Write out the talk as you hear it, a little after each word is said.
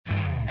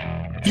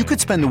You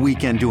could spend the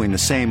weekend doing the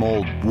same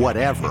old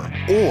whatever,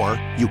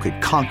 or you could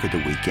conquer the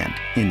weekend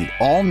in the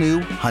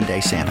all-new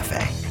Hyundai Santa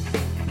Fe.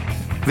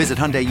 Visit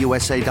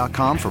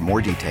HyundaiUSA.com for more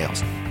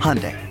details.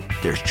 Hyundai,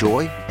 there's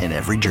joy in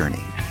every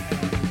journey.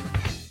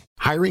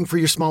 Hiring for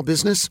your small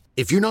business?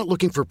 If you're not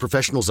looking for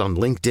professionals on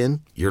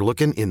LinkedIn, you're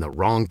looking in the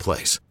wrong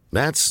place.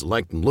 That's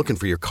like looking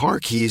for your car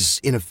keys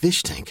in a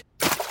fish tank.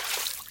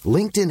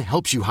 LinkedIn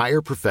helps you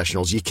hire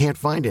professionals you can't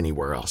find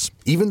anywhere else,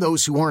 even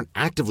those who aren't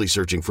actively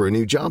searching for a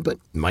new job but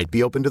might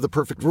be open to the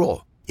perfect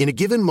role. In a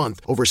given month,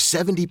 over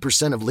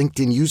 70% of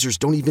LinkedIn users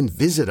don't even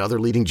visit other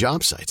leading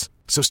job sites.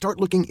 So start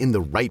looking in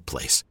the right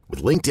place.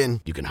 With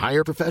LinkedIn, you can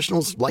hire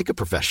professionals like a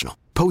professional.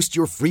 Post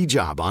your free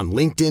job on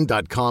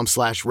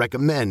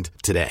linkedin.com/recommend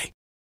today.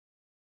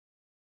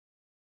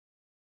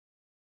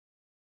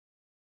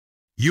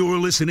 You're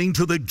listening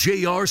to the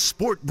JR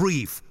Sport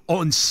Brief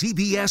on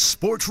CBS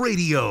Sports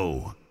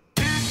Radio.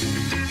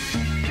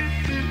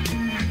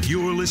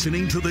 You're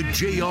listening to the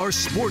JR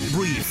Sport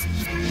Brief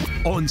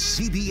on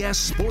CBS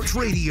Sports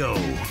Radio.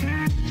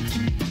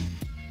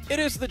 It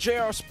is the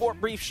JR Sport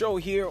Brief show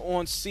here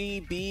on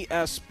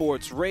CBS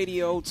Sports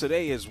Radio.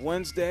 Today is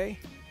Wednesday.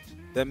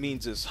 That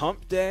means it's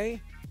hump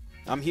day.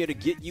 I'm here to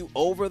get you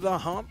over the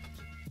hump.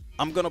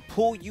 I'm going to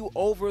pull you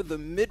over the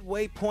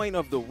midway point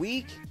of the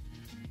week,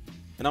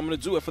 and I'm going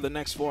to do it for the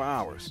next 4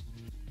 hours.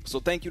 So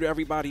thank you to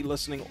everybody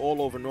listening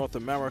all over North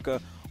America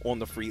on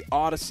the free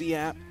Odyssey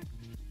app.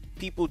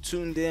 People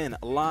tuned in,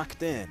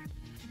 locked in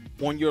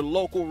on your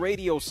local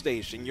radio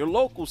station, your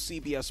local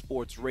CBS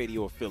Sports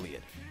Radio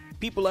affiliate.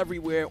 People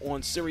everywhere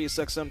on Sirius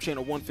XM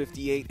channel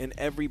 158, and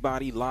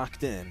everybody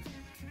locked in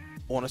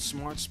on a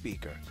smart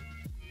speaker.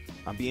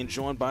 I'm being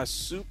joined by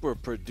super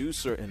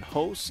producer and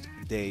host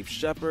Dave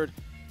Shepard,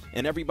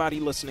 and everybody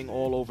listening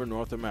all over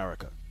North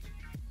America.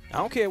 I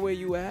don't care where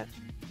you at.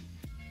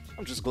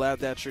 I'm just glad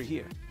that you're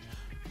here.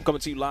 I'm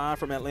coming to you live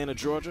from Atlanta,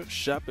 Georgia.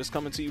 Shep is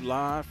coming to you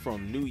live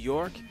from New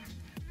York.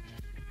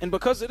 And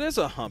because it is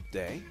a hump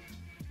day,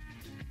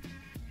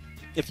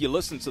 if you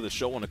listen to the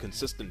show on a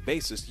consistent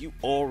basis, you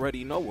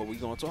already know what we're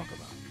going to talk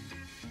about.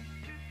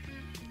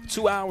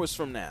 2 hours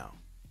from now,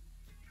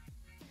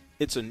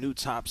 it's a new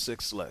top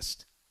 6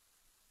 list.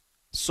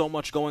 So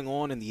much going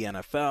on in the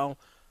NFL.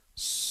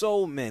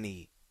 So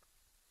many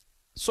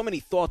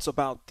thoughts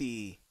about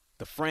the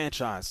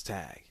franchise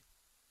tag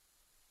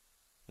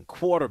and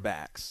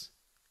quarterbacks,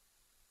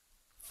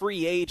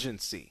 free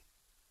agency.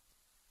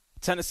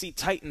 Tennessee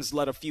Titans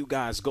let a few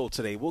guys go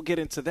today. We'll get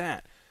into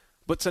that.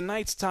 But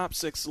tonight's top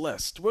 6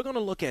 list, we're going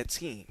to look at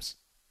teams,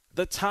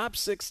 the top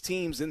 6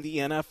 teams in the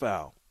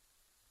NFL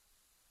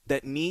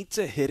that need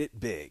to hit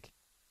it big.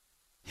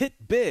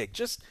 Hit big.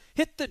 Just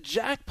hit the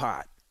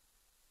jackpot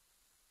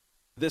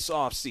this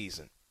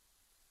offseason.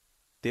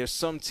 There's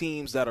some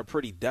teams that are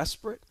pretty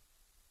desperate,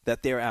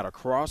 that they're at a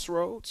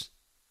crossroads,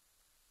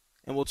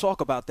 and we'll talk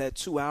about that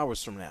 2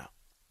 hours from now.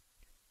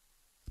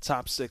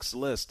 Top 6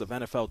 list of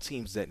NFL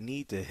teams that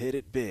need to hit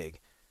it big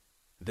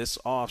this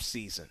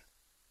offseason.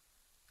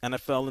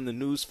 NFL in the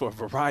news for a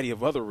variety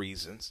of other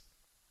reasons.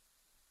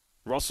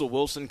 Russell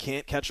Wilson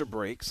can't catch a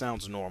break.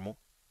 Sounds normal.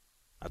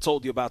 I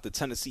told you about the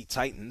Tennessee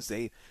Titans.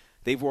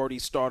 They've already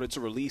started to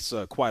release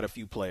quite a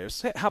few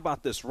players. Hey, how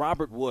about this?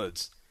 Robert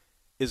Woods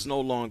is no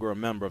longer a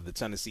member of the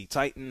Tennessee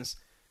Titans,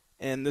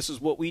 and this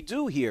is what we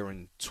do here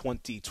in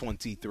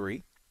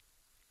 2023.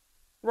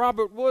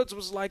 Robert Woods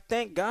was like,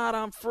 thank God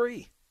I'm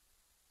free.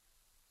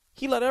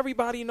 He let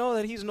everybody know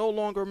that he's no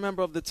longer a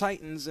member of the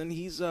Titans, and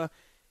he's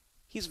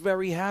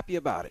very happy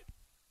about it.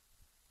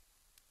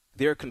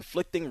 There are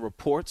conflicting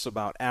reports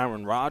about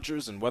Aaron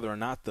Rodgers and whether or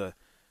not the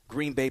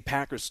Green Bay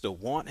Packers still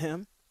want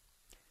him.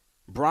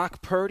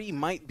 Brock Purdy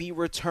might be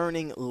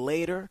returning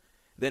later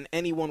than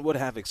anyone would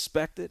have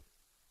expected.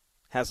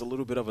 Has a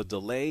little bit of a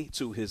delay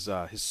to his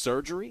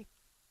surgery.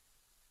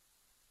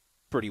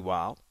 Pretty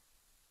wild.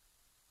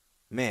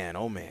 Man,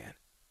 oh man.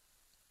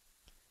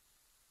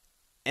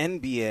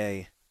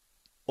 NBA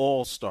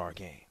All-Star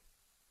Game.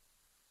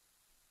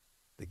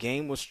 The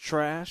game was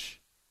trash,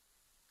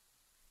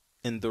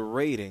 and the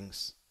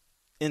ratings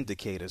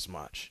indicate as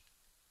much.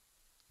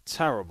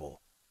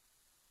 Terrible.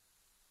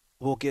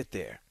 We'll get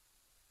there.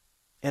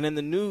 And in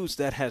the news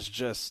that has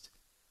just,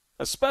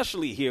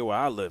 especially here where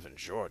I live in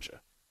Georgia,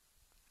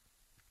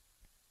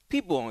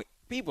 people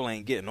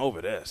ain't getting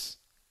over this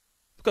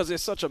because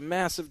there's such a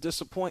massive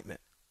disappointment.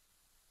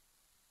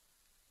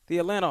 The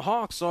Atlanta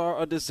Hawks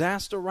are a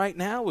disaster right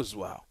now as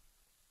well.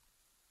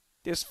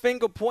 There's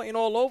finger pointing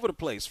all over the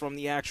place from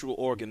the actual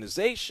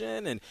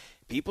organization, and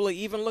people are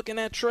even looking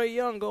at Trae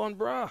Young going,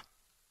 bruh,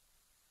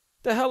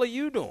 the hell are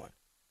you doing?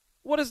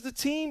 What is the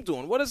team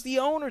doing? What is the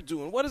owner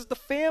doing? What is the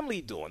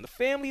family doing? The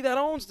family that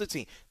owns the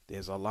team.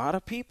 There's a lot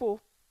of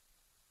people,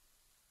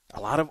 a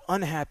lot of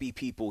unhappy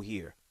people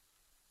here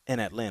in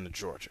Atlanta,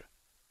 Georgia.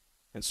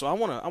 And so I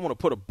want to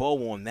put a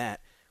bow on that.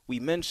 We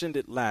mentioned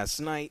it last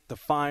night, the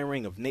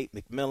firing of Nate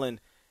McMillan,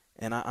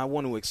 and I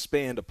want to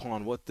expand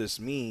upon what this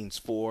means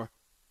for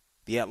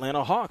the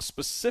Atlanta Hawks,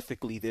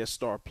 specifically their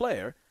star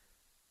player.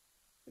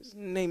 His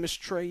name is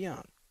Trae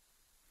Young.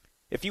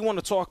 If you want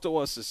to talk to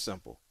us, it's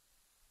simple.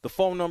 The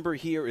phone number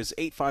here is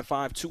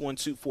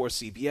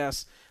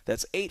 855-212-4CBS.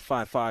 That's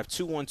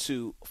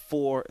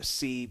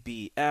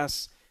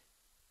 855-212-4CBS.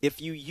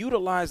 If you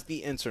utilize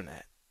the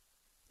internet,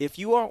 if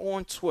you are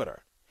on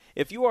Twitter,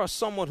 if you are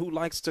someone who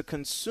likes to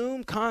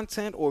consume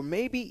content or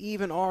maybe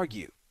even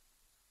argue,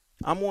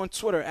 I'm on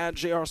Twitter at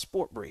JR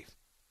Sport Brief.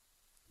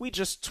 We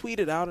just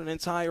tweeted out an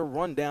entire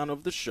rundown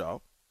of the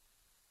show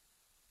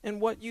and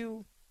what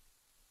you're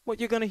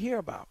going to hear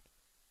about.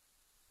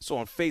 So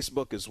on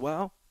Facebook as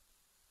well.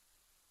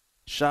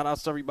 Shout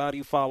outs to everybody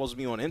who follows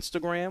me on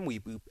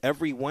Instagram.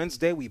 Every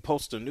Wednesday we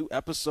post a new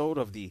episode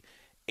of the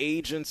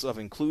Agents of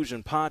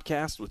Inclusion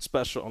podcast with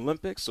Special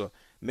Olympics. So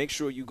make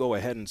sure you go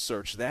ahead and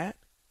search that.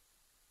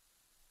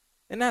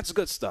 And that's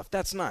good stuff.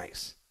 That's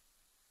nice.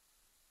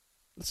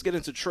 Let's get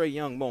into Trae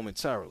Young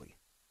momentarily.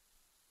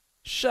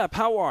 Shep,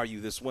 how are you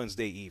this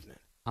Wednesday evening?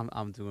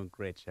 I'm doing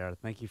great, Jared.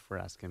 Thank you for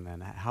asking,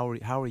 man. How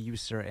are you,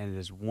 sir? And it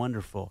is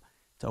wonderful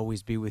to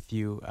always be with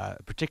you,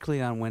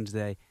 particularly on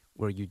Wednesday,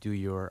 where you do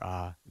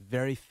your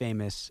very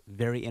famous,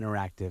 very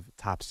interactive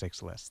top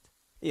 6 list.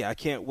 Yeah, I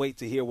can't wait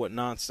to hear what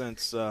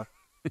nonsense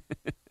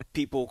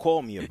people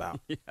call me about.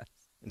 Yes.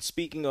 And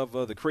speaking of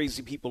the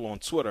crazy people on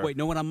Twitter. Wait,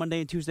 no one on Monday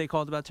and Tuesday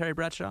called about Terry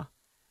Bradshaw?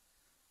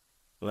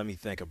 Let me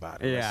think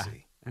about it. Yeah. Let's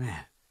see.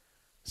 Man.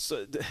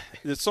 So,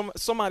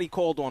 somebody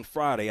called on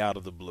Friday out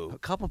of the blue. A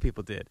couple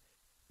people did.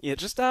 Yeah,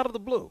 just out of the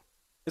blue.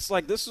 It's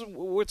like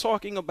we're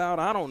talking about,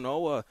 I don't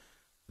know,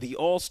 the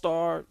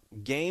All-Star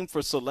game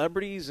for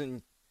celebrities,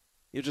 and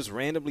you're just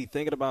randomly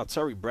thinking about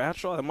Terry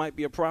Bradshaw. That might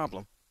be a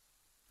problem.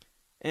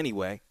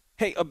 Anyway,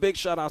 hey, a big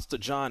shout-outs to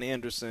John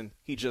Anderson.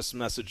 He just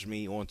messaged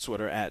me on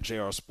Twitter at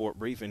JR Sport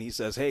Brief, and he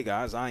says, hey,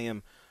 guys,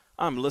 I'm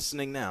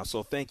listening now.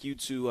 So thank you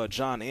to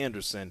John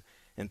Anderson,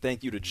 and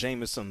thank you to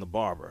Jameson the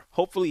barber.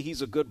 Hopefully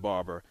he's a good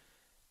barber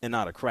and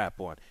not a crap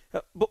one.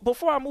 But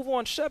before I move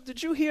on, Shep,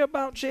 did you hear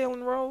about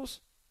Jalen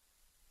Rose?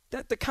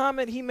 That the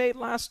comment he made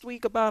last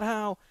week about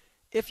how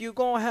if you're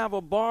going to have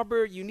a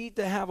barber, you need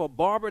to have a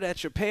barber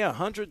that you pay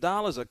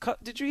 $100 a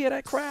cut. Did you hear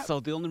that crap? So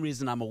the only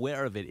reason I'm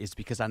aware of it is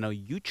because I know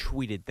you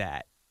tweeted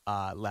that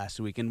last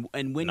week. And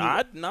when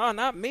not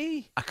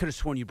me. I could have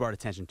sworn you brought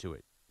attention to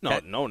it.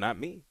 No, not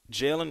me.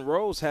 Jalen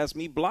Rose has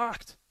me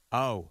blocked.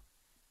 Oh.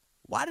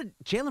 Why did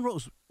Jalen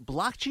Rose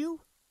blocked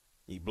you?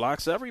 He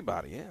blocks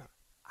everybody, yeah.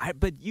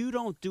 But you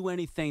don't do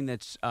anything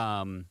that's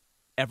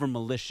ever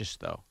malicious,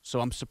 though. So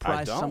I'm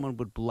surprised someone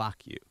would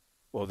block you.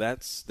 Well,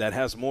 that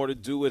has more to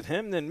do with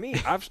him than me.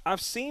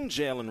 I've seen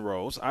Jalen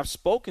Rose. I've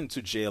spoken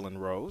to Jalen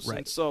Rose. Right.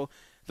 And so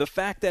the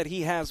fact that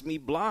he has me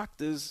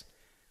blocked is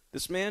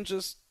this man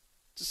just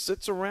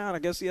sits around. I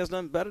guess he has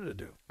nothing better to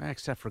do.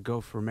 Except for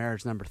go for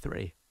marriage number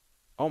 3.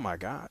 Oh, my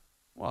God.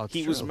 Well, it's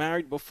he true. was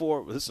married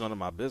before. This is none of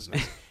my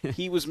business.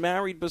 He was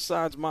married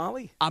besides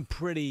Molly? I'm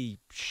pretty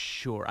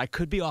sure. I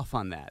could be off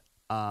on that.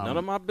 None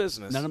of my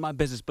business. None of my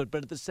business. But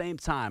at the same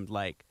time,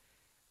 like,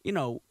 you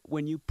know,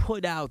 when you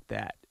put out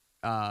that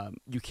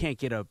you can't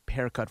get a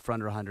haircut for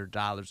under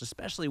 $100,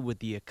 especially with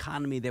the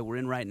economy that we're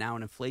in right now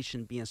and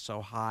inflation being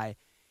so high,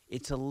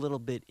 it's a little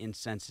bit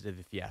insensitive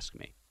if you ask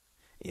me.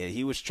 Yeah,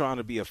 he was trying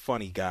to be a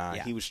funny guy.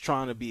 Yeah. He was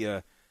trying to be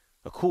a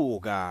cool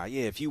guy.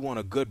 Yeah, if you want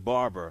a good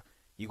barber,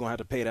 you're going to have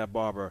to pay that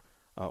barber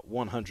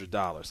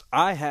 $100.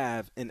 I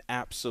have an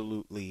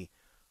absolutely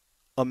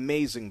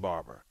amazing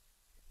barber.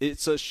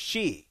 It's a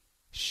she.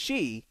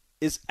 She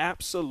is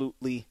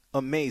absolutely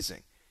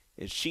amazing.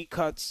 And she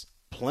cuts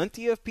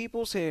plenty of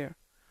people's hair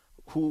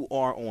who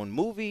are on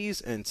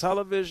movies and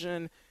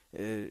television.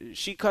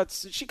 She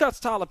cuts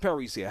Tyler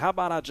Perry's hair. How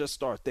about I just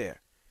start there?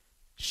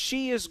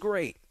 She is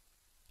great.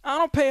 I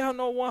don't pay her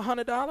no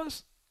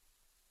 $100.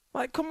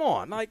 Like, come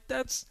on. Like,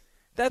 that's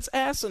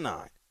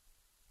asinine.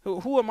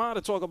 Who am I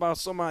to talk about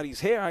somebody's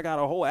hair? I got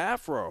a whole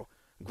afro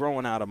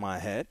growing out of my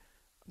head.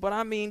 But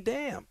I mean,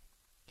 damn.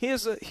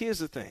 Here's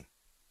the thing.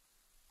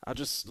 I'll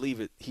just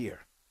leave it here.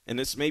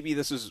 And maybe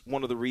this is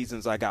one of the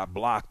reasons I got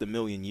blocked a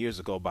million years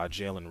ago by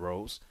Jalen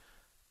Rose.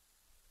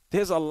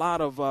 There's a lot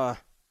of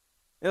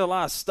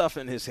stuff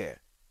in his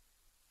hair.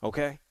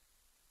 Okay?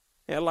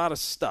 There's a lot of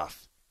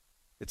stuff.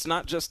 It's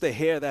not just the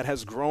hair that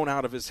has grown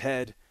out of his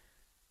head.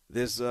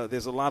 There's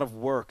a lot of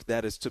work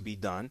that is to be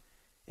done.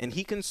 And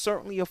he can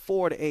certainly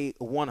afford a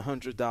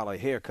 $100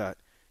 haircut.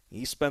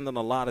 He's spending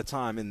a lot of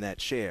time in that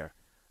chair.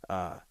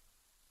 Go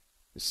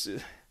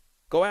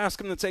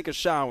ask him to take a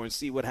shower and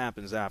see what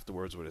happens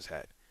afterwards with his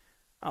head.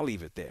 I'll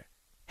leave it there.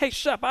 Hey,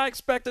 Shep, I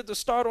expected to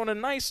start on a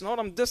nice note.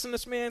 I'm dissing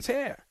this man's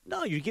hair.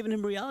 No, you're giving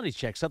him a reality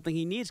check, something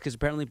he needs because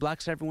apparently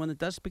blocks everyone that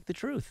does speak the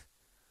truth.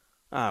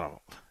 I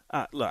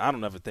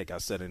don't ever think I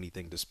said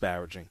anything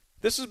disparaging.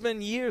 This has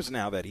been years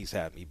now that he's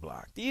had me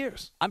blocked.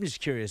 Years. I'm just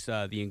curious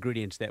the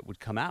ingredients that would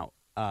come out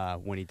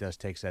when he does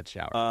take that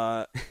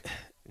shower.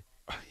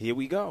 Here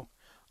we go.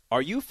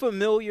 Are you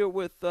familiar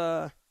with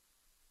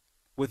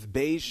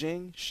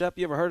Beijing? Shep,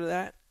 you ever heard of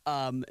that?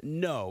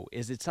 No.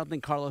 Is it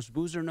something Carlos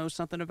Boozer knows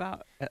something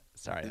about?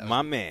 Sorry.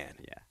 My man.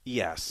 Yeah.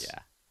 Yes. Yeah.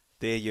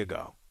 There you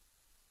go.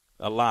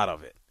 A lot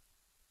of it.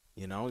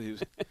 You know,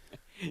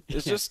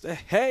 It's just,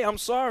 hey, I'm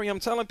sorry. I'm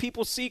telling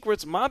people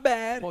secrets. My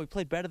bad. Well, he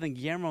played better than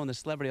Guillermo in the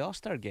Celebrity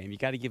All-Star game. You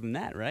got to give him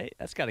that, right?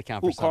 That's got to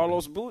count Who, for something.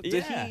 Carlos Booth? Did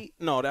Yeah. he?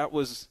 No, that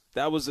was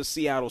a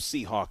Seattle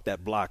Seahawk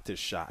that blocked his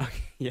shot.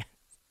 Yeah.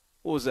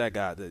 What was that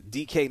guy? The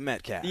DK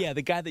Metcalf. Yeah,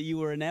 the guy that you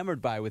were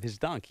enamored by with his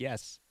dunk,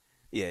 yes.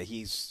 Yeah,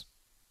 he's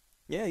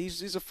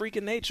a freak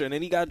of nature, and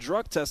then he got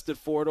drug tested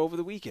for it over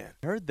the weekend.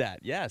 Heard that,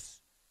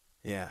 yes.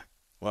 Yeah.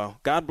 Well,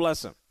 God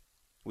bless him.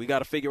 We got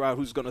to figure out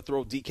who's going to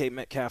throw DK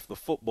Metcalf the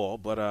football,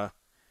 but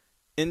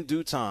in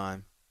due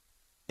time,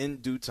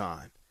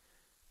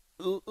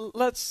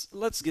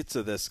 let's get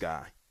to this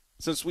guy.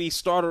 Since we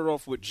started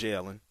off with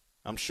Jalen,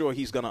 I'm sure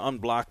he's going to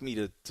unblock me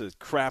to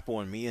crap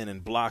on me and then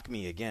block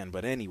me again.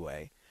 But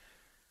anyway,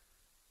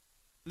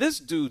 this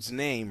dude's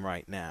name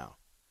right now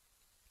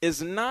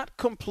is not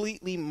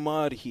completely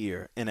mud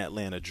here in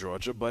Atlanta,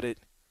 Georgia, but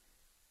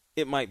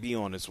it might be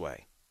on its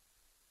way.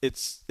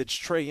 It's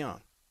Trae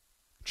Young.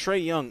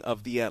 Trae Young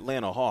of the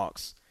Atlanta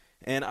Hawks.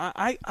 And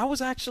I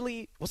was I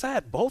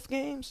at both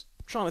games?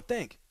 I'm trying to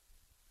think.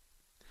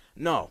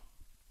 No,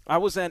 I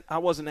wasn't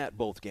at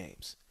both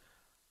games.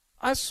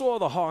 I saw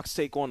the Hawks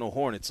take on the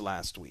Hornets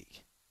last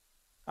week.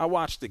 I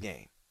watched the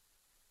game.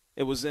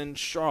 It was in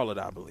Charlotte,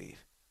 I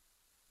believe.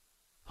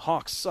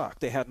 Hawks sucked.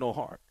 They had no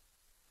heart.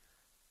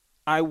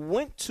 I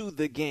went to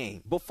the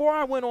game. Before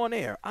I went on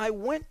air, I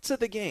went to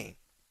the game.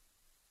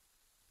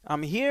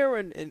 I'm here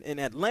in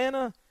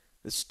Atlanta.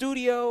 The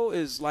studio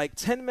is like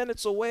 10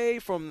 minutes away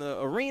from the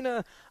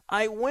arena.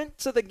 I went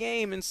to the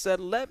game and said,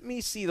 let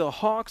me see the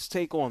Hawks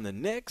take on the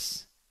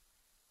Knicks.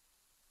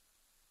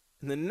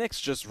 And the Knicks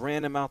just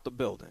ran him out the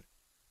building.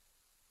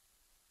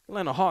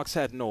 Atlanta Hawks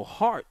had no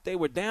heart. They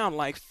were down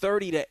like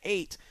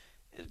 30-8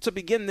 to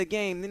begin the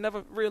game. They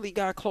never really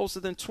got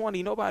closer than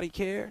 20. Nobody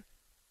cared.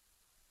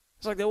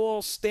 It's like they were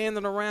all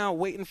standing around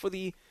waiting for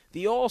the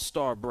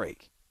All-Star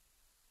break.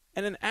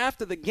 And then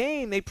after the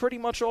game, they pretty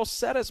much all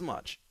said as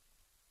much.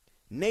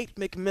 Nate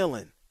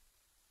McMillan,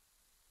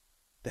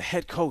 the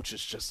head coach,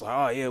 is just like,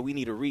 oh, yeah, we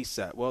need a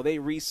reset. Well, they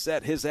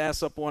reset his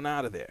ass up on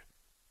out of there.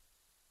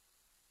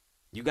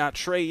 You got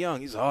Trae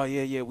Young. He's, oh,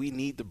 yeah, we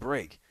need the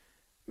break.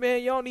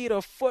 Man, y'all need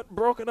a foot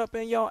broken up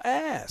in y'all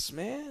ass,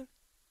 man.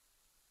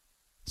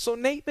 So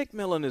Nate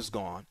McMillan is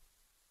gone.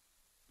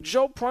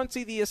 Joe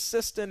Prunty, the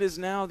assistant, is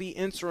now the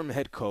interim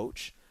head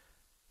coach.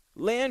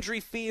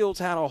 Landry Fields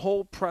had a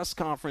whole press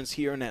conference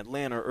here in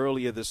Atlanta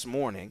earlier this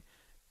morning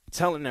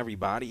telling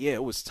everybody, yeah,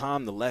 it was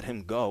time to let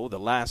him go. The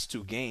last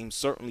two games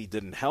certainly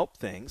didn't help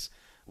things.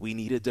 We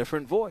need a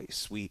different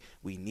voice. We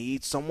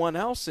need someone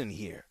else in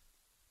here.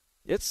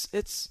 It's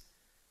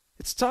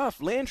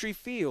tough. Landry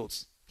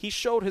Fields, he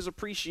showed his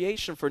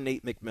appreciation for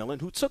Nate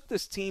McMillan, who took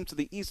this team to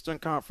the Eastern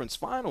Conference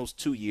Finals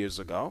 2 years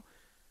ago.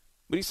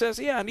 But he says,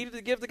 yeah, I needed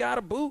to give the guy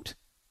a boot.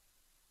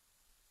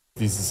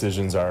 These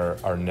decisions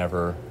are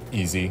never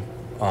easy.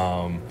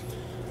 A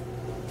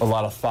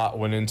lot of thought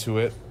went into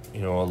it, a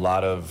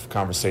lot of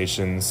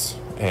conversations,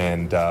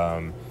 and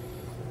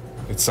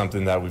it's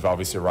something that we've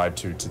obviously arrived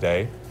to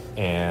today.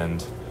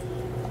 And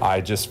I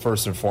just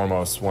first and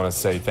foremost want to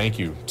say thank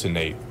you to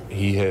Nate.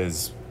 He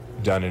has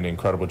done an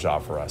incredible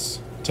job for us,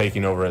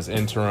 taking over as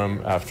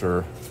interim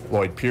after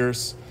Lloyd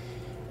Pierce,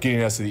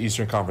 getting us to the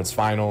Eastern Conference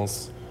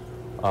Finals.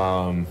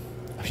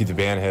 The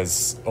man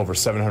has over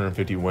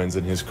 750 wins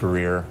in his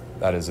career.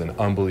 That is an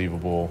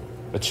unbelievable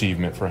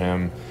achievement for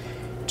him.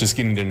 Just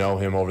getting to know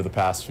him over the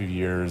past few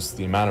years,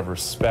 the amount of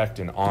respect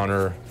and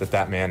honor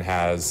that man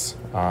has,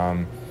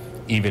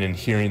 even in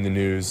hearing the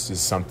news, is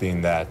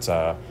something that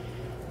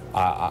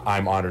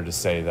I'm honored to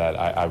say that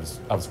I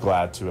was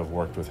glad to have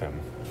worked with him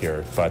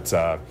here. But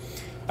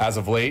as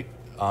of late,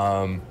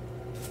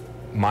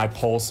 my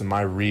pulse and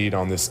my read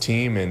on this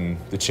team and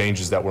the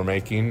changes that we're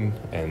making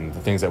and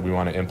the things that we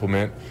want to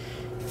implement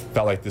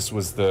felt like this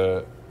was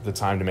the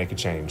time to make a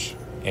change.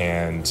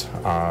 And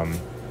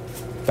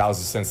that was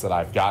the sense that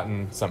I've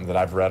gotten, something that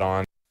I've read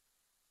on.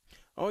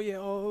 Oh, yeah,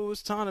 it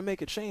was time to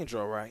make a change,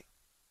 all right.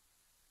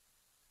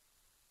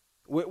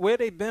 Where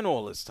they been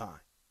all this time?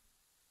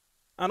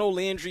 I know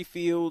Landry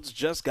Fields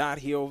just got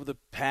here over the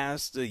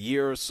past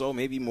year or so,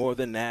 maybe more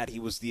than that. He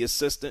was the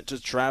assistant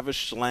to Travis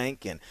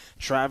Schlenk, and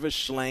Travis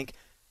Schlenk,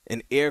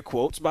 in air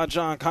quotes by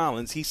John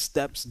Collins, he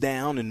steps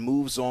down and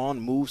moves on,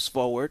 moves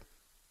forward.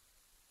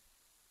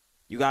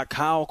 You got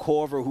Kyle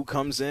Korver, who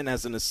comes in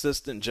as an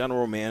assistant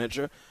general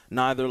manager.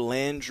 Neither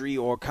Landry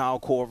or Kyle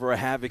Korver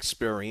have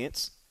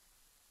experience.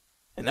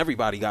 And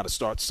everybody got to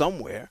start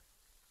somewhere.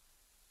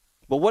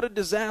 But what a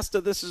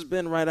disaster this has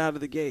been right out of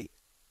the gate.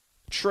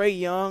 Trae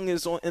Young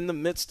is in the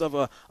midst of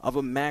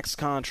a max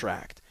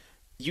contract.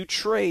 You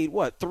trade,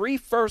 3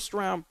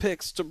 first-round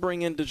picks to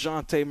bring in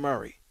DeJounte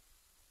Murray.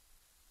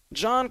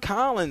 John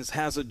Collins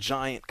has a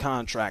giant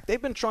contract.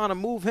 They've been trying to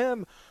move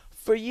him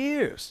for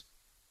years.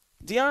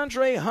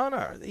 DeAndre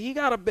Hunter, he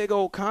got a big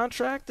old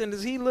contract, and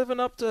is he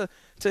living up to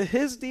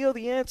his deal?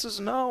 The answer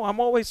is no. I'm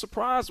always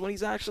surprised when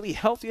he's actually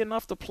healthy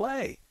enough to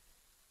play.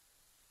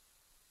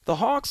 The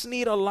Hawks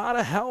need a lot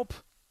of help.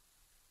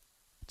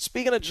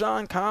 Speaking of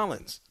John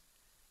Collins,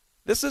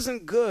 this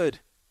isn't good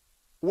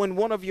when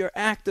one of your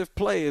active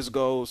players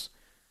goes,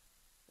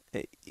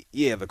 hey,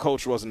 yeah, the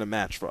coach wasn't a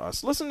match for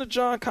us. Listen to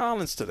John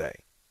Collins today.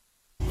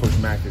 Coach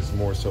Mack is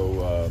more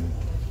so,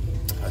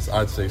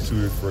 I'd say,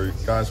 suited for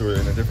guys who are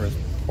in a different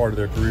part of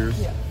their careers.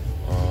 Yeah.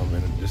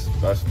 And just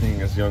us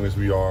being as young as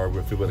we are,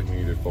 we feel like we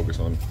need to focus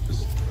on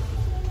just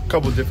a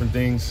couple of different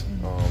things.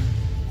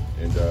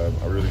 And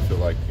I really feel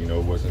like, it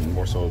wasn't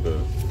more so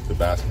the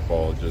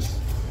basketball, just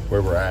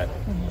where we're at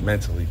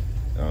mentally.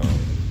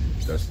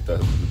 That's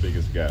the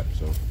biggest gap.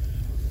 So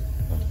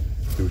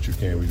do what you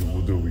can.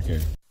 We'll do what we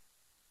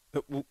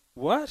can.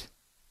 What?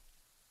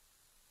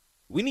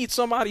 We need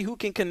somebody who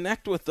can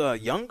connect with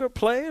younger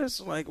players?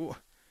 Like,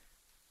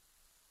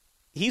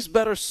 he's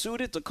better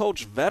suited to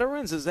coach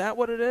veterans? Is that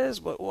what it is?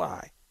 But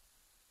why?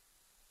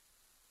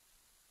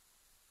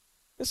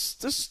 This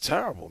is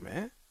terrible,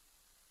 man.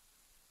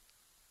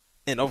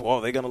 And overall,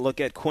 they're going to look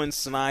at Quinn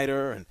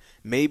Snyder, and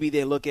maybe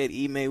they look at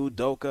Ime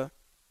Udoka.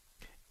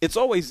 It's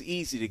always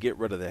easy to get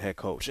rid of the head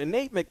coach. And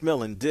Nate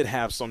McMillan did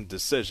have some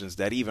decisions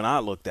that even I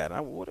looked at.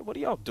 What are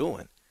y'all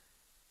doing?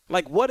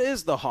 Like, what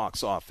is the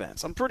Hawks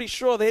offense? I'm pretty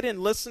sure they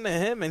didn't listen to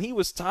him, and he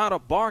was tired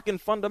of barking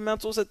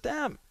fundamentals at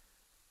them.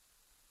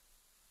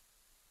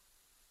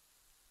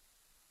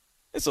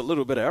 It's a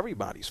little bit of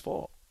everybody's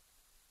fault.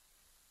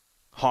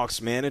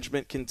 Hawks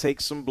management can take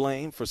some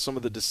blame for some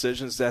of the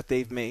decisions that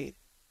they've made.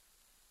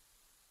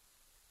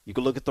 You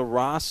can look at the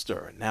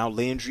roster. Now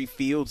Landry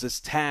Fields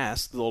is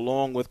tasked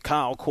along with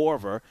Kyle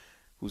Korver,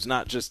 who's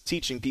not just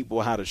teaching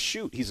people how to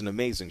shoot. He's an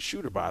amazing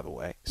shooter, by the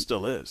way.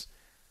 Still is.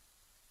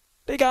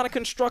 They got to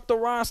construct the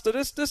roster.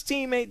 This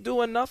team ain't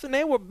doing nothing.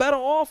 They were better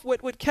off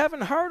with Kevin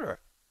Huerter.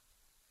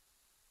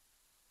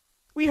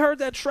 We heard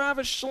that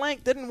Travis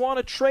Schlenk didn't want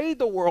to trade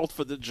the world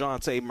for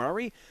DeJounte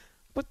Murray,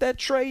 but that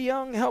Trae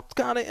Young helped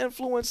kind of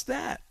influence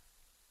that.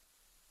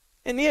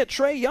 And yeah,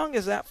 Trae Young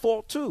is at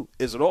fault too.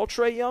 Is it all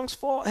Trae Young's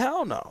fault?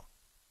 Hell no.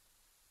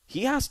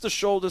 He has to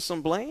shoulder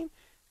some blame.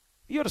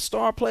 You're the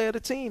star player of the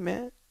team,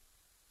 man.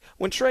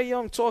 When Trae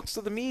Young talks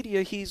to the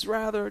media, he's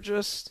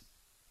just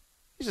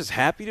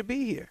happy to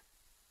be here.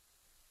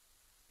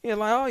 You're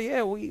like, oh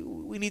yeah,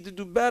 we need to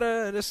do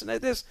better, this and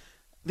that, this.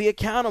 The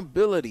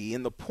accountability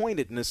and the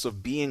pointedness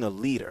of being a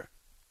leader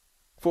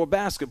for a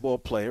basketball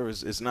player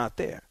is not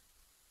there.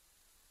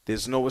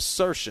 There's no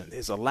assertion.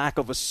 There's a lack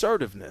of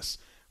assertiveness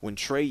when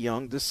Trae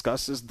Young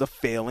discusses the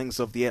failings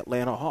of the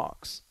Atlanta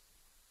Hawks.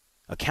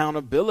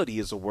 Accountability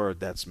is a word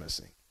that's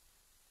missing.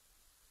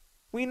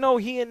 We know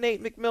he and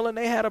Nate McMillan,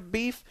 they had a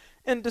beef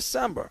in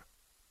December.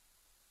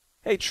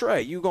 Hey,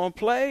 Trae, you going to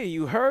play? Are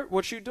you hurt?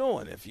 What you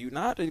doing? If you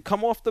not, then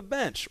come off the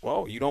bench.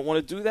 Well, you don't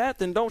want to do that?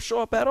 Then don't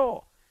show up at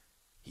all.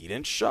 He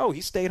didn't show.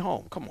 He stayed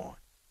home. Come on.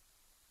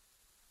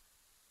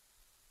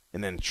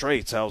 And then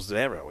Trae tells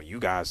everyone, well, you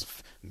guys,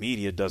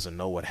 media doesn't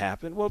know what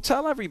happened. Well,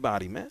 tell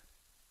everybody, man.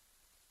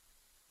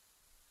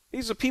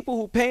 These are people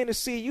who paying to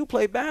see you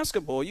play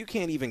basketball. You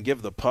can't even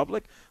give the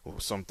public. Well,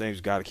 some things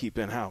you got to keep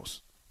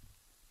in-house.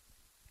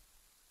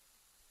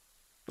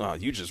 Oh,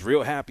 you just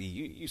real happy.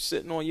 You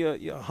sitting on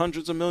your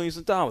hundreds of millions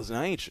of dollars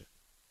now, ain't you?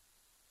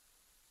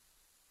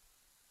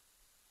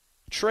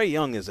 Trae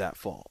Young is at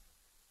fault.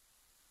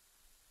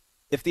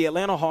 If the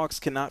Atlanta Hawks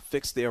cannot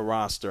fix their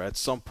roster at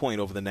some point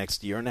over the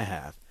next year and a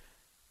half,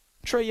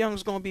 Trae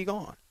Young's going to be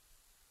gone.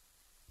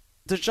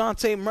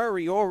 DeJounte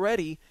Murray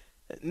already,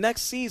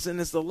 next season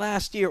is the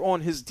last year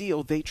on his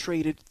deal. They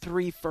traded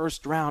 3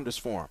 first-rounders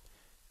for him.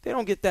 They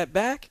don't get that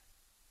back.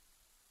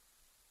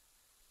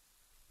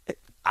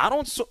 I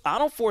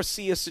don't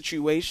foresee a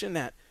situation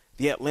that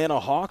the Atlanta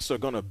Hawks are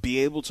going to be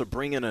able to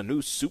bring in a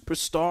new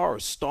superstar or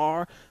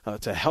star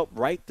to help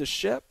right the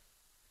ship.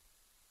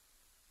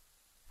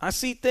 I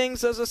see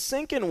things as a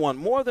sinking one,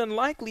 more than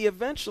likely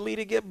eventually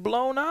to get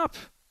blown up.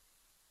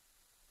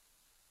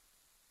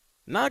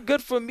 Not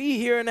good for me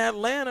here in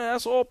Atlanta.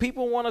 That's all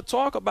people want to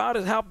talk about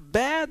is how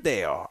bad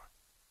they are.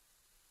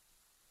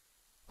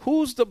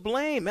 Who's to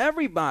blame?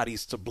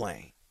 Everybody's to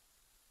blame.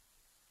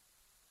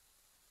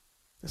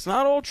 It's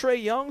not all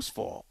Trae Young's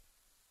fault.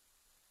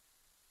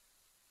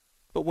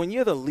 But when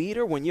you're the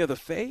leader, when you're the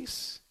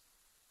face,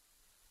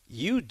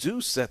 you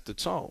do set the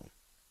tone.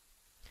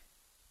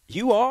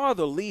 You are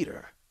the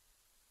leader.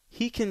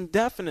 He can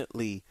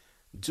definitely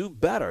do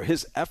better.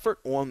 His effort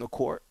on the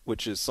court,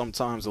 which is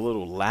sometimes a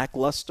little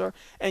lackluster,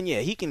 and yeah,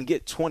 he can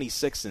get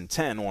 26 and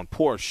 10 on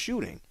poor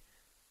shooting.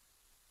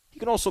 He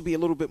can also be a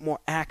little bit more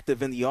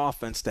active in the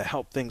offense to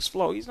help things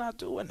flow. He's not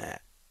doing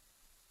that.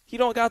 He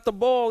don't got the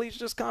ball. He's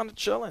just kind of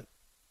chilling.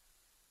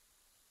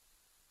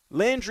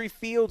 Landry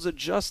Fields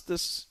addressed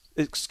this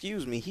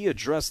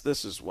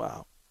as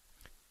well.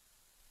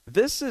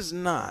 This is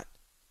not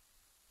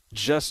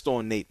just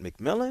on Nate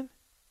McMillan.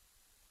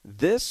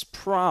 This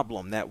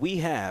problem that we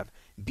have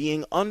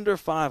being under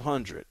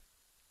 500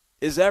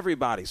 is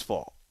everybody's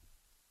fault.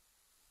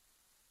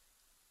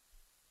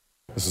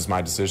 This is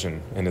my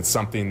decision, and it's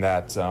something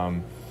that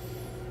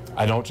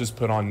I don't just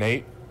put on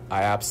Nate.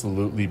 I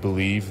absolutely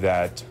believe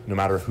that no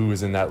matter who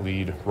is in that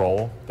lead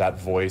role, that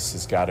voice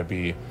has got to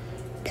be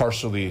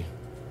partially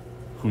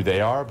who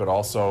they are, but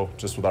also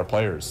just with our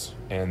players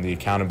and the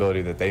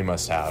accountability that they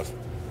must have.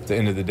 At the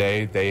end of the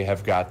day, they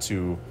have got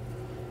to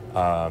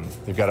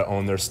they've got to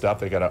own their stuff.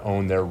 They've got to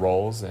own their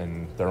roles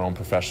and their own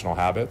professional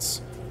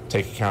habits,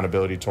 take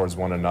accountability towards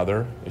one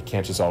another. It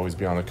can't just always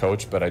be on the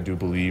coach, but I do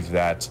believe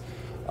that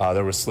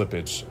there was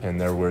slippage, and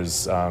there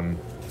was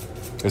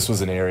this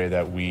was an area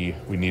that we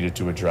needed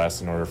to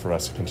address in order for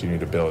us to continue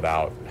to build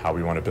out how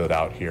we want to build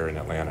out here in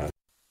Atlanta.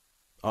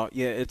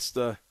 Yeah, it's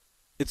the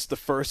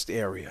first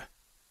area.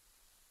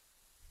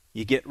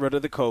 You get rid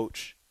of the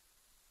coach.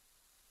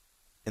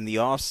 In the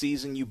off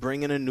season, you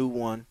bring in a new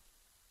one.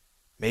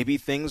 Maybe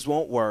things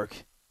won't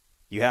work.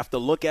 You have to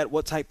look at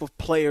what type of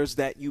players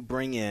that you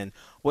bring in,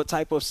 what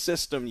type of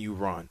system you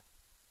run.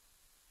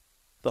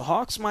 The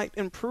Hawks might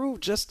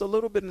improve just a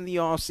little bit in the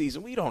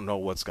offseason. We don't know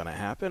what's going to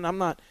happen. I'm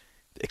not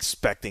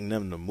expecting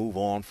them to move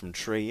on from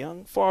Trae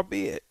Young. Far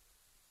be it.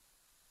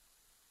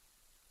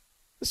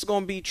 This is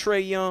going to be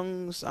Trae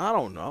Young's, I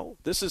don't know.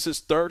 This is his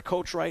third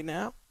coach right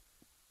now.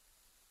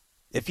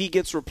 If he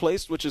gets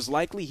replaced, which is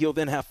likely, he'll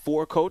then have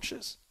 4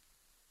 coaches.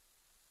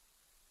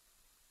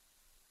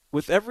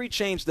 With every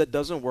change that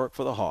doesn't work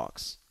for the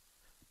Hawks,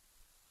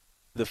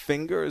 the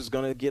finger is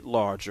going to get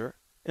larger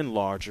and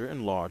larger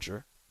and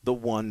larger, the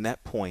one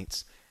that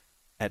points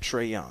at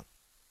Trae Young.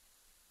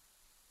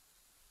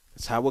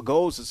 That's how it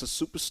goes. It's a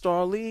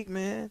superstar league,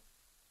 man.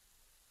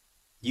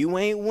 You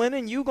ain't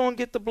winning, you going to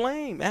get the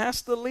blame.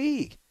 Ask the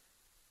league.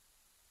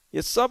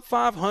 You're sub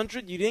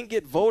 500. You didn't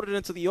get voted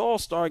into the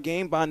All-Star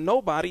game by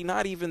nobody,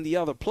 not even the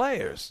other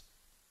players.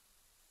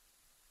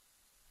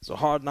 It's a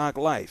hard knock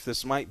life.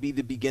 This might be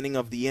the beginning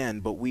of the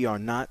end, but we are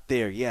not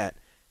there yet.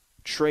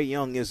 Trae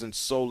Young isn't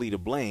solely to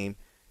blame.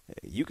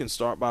 You can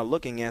start by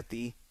looking at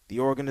the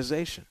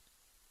organization.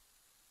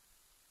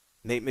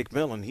 Nate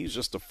McMillan, he's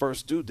just the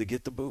first dude to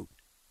get the boot.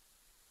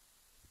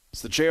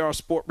 It's the JR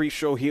Sport Brief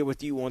Show here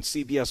with you on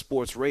CBS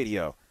Sports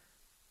Radio.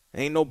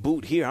 Ain't no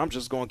boot here. I'm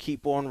just going to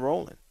keep on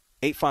rolling.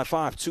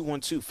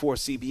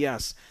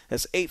 855-212-4CBS.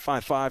 That's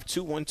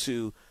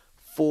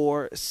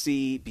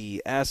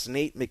 855-212-4CBS.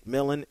 Nate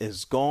McMillan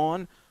is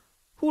gone.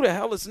 Who the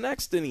hell is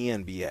next in the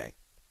NBA?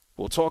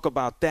 We'll talk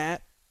about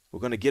that. We're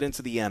going to get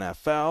into the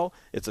NFL.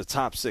 It's a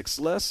top 6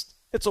 list.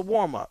 It's a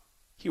warm-up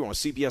here on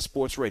CBS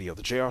Sports Radio,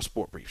 the JR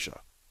Sport Brief Show.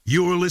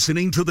 You're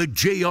listening to the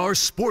JR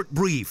Sport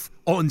Brief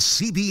on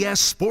CBS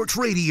Sports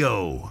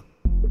Radio.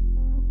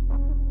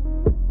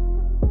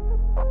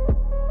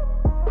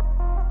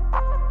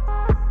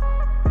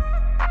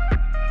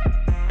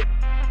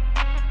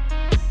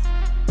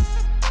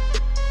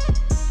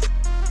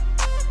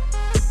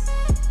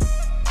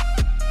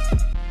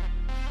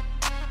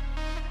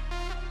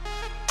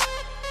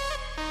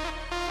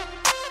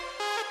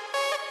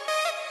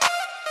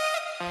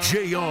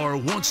 JR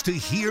wants to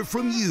hear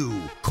from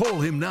you. Call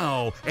him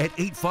now at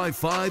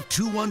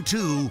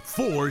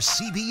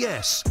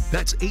 855-212-4CBS.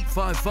 That's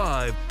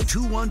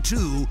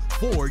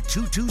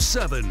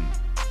 855-212-4227.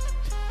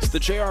 It's the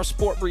JR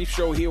Sport Brief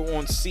Show here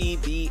on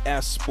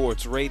CBS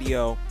Sports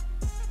Radio.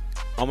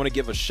 I'm going to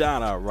give a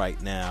shout out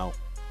right now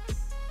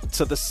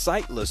to the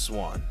sightless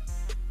one.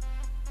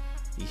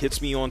 He hits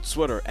me on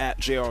Twitter at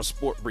JR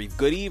Sport Brief.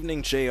 Good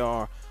evening,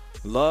 JR.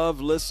 Love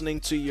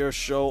listening to your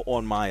show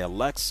on my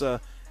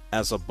Alexa.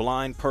 As a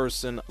blind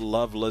person,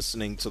 love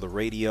listening to the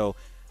radio.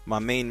 My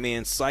main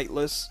man,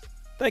 Sightless,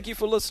 thank you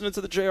for listening to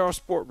the JR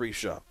Sport Brief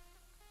Show.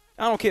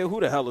 I don't care who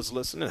the hell is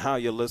listening, how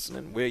you're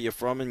listening, where you're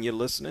from and you're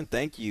listening.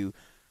 Thank you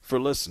for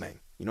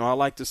listening. You know, I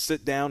like to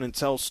sit down and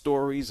tell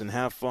stories and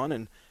have fun,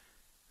 and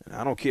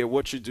I don't care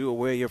what you do or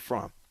where you're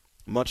from.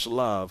 Much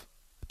love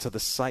to the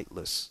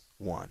Sightless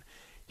one.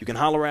 You can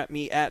holler at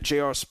me at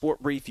JR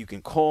Sport Brief. You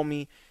can call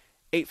me,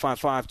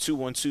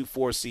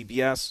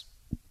 855-212-4CBS.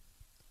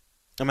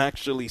 I'm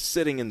actually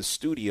sitting in the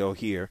studio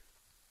here.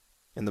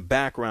 In the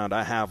background,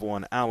 I have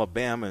on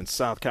Alabama and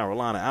South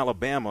Carolina.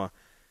 Alabama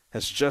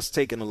has just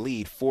taken a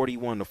lead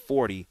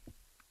 41-40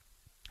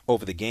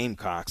 over the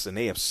Gamecocks, and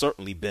they have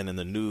certainly been in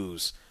the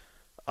news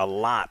a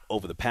lot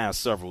over the past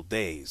several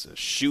days.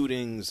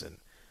 Shootings and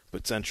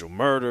potential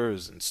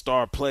murders and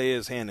star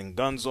players handing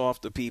guns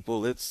off to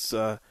people. It's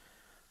a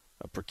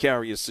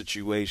precarious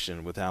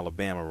situation with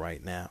Alabama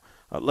right now.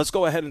 Let's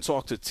go ahead and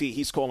talk to T.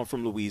 He's calling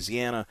from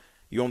Louisiana.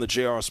 You're on the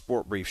JR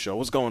Sport Brief Show.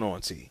 What's going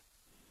on, T?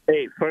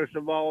 Hey, first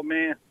of all,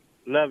 man,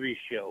 love your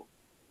show.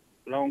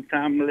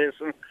 Long-time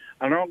listener.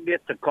 I don't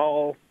get to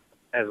call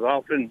as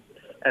often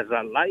as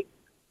I like,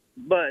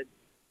 but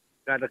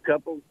got a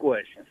couple of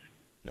questions.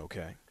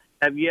 Okay.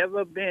 Have you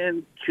ever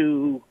been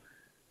to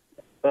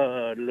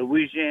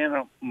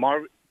Louisiana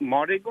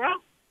Mardi Gras?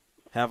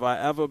 Have I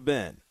ever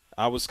been?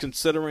 I was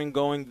considering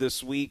going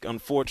this week.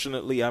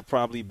 Unfortunately, I've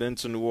probably been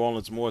to New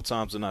Orleans more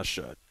times than I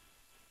should.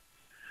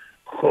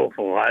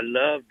 Oh, I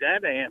love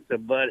that answer,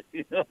 but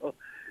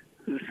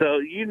so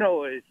you know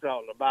what it's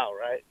all about,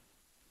 right?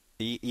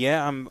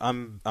 Yeah,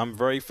 I'm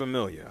very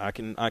familiar. I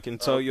can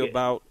tell you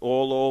about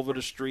all over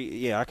the street.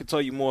 Yeah, I can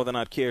tell you more than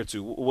I'd care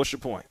to. What's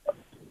your point?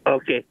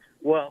 Okay.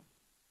 Well,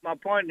 my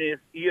point is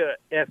you're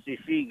an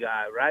SEC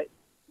guy, right?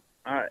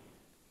 All right.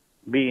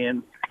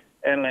 Being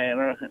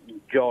Atlanta,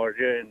 and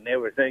Georgia, and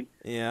everything.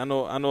 Yeah, I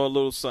know a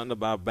little something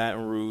about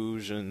Baton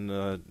Rouge and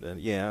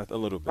yeah, a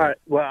little bit. All right.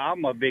 Well,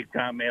 I'm a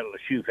big-time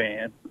LSU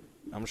fan.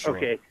 I'm sure.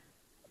 Okay.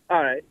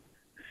 All right.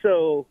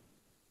 So,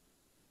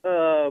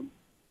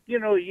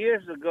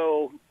 years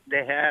ago,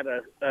 they had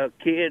a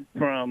kid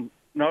from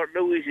North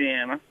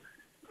Louisiana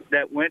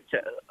that went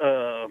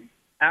to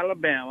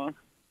Alabama,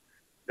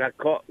 got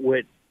caught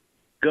with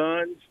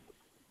guns,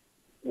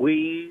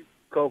 weed,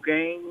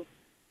 cocaine,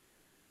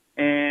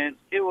 and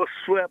it was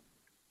swept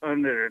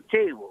under the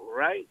table,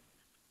 right?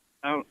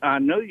 I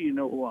know you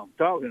know who I'm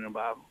talking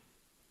about.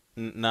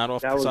 Not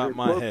off That the top was of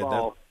my head.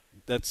 football.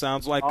 That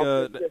sounds like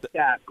Offensive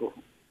tackle.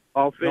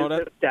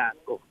 Offensive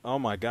tackle. Oh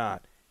my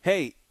God!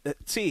 Hey,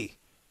 T,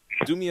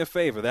 do me a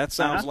favor. That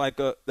sounds like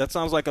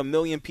a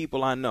million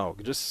people I know.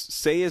 Just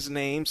say his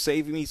name,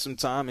 save me some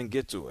time, and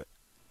get to it.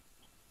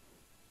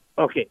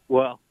 Okay.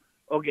 Well,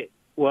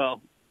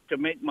 to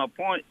make my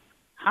point,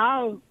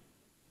 how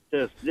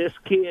does this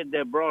kid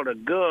that brought a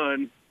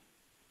gun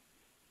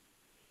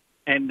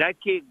and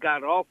that kid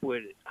got off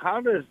with it,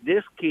 how does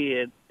this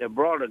kid that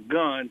brought a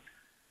gun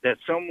that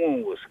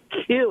someone was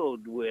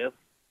killed with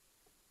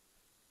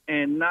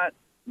and not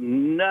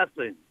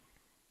nothing?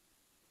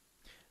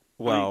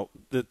 Well,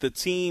 the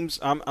teams.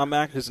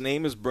 His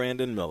name is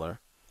Brandon Miller.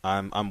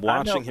 I'm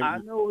watching him. I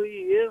know who he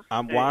is.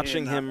 I'm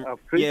watching him. I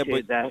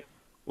appreciate that.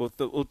 Well,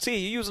 T,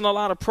 you're using a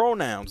lot of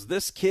pronouns.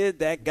 This kid,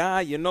 that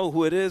guy, you know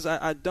who it is?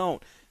 I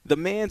don't. The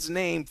man's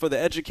name, for the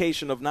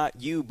education of not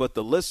you but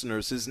the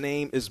listeners, his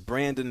name is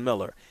Brandon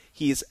Miller.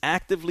 He is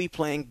actively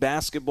playing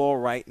basketball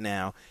right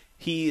now.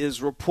 He is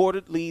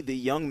reportedly the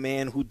young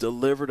man who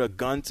delivered a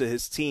gun to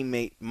his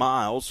teammate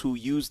Miles, who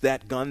used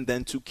that gun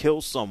then to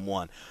kill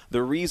someone.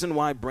 The reason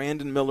why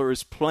Brandon Miller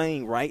is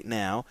playing right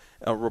now,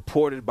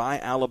 reported by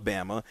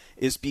Alabama,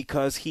 is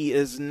because he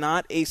is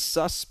not a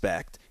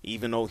suspect,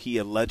 even though he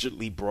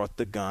allegedly brought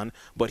the gun,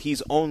 but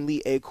he's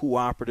only a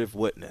cooperative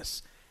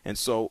witness. And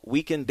so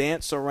we can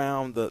dance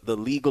around the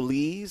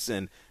legalese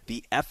and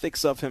the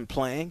ethics of him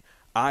playing.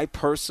 I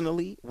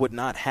personally would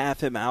not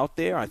have him out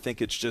there. I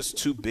think it's just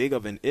too big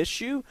of an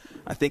issue.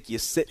 I think you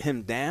sit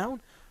him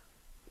down.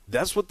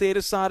 That's what they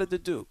decided to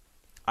do.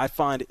 I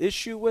find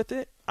issue with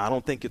it. I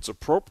don't think it's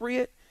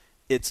appropriate.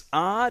 It's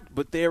odd,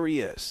 but there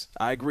he is.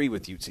 I agree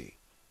with you, T.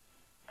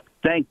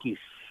 Thank you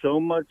so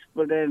much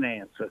for that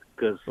answer,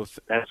 because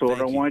that's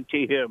what I want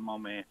to hear, my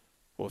man.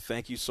 Well,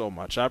 thank you so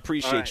much. I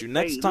appreciate right. you.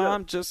 Next Hey,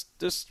 time, look.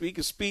 just we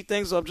can speed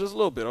things up just a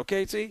little bit,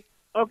 okay, T?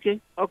 Okay.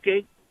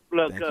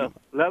 Look, Thank you.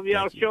 love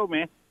y'all Thank you. show,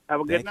 man. Have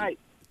a good night.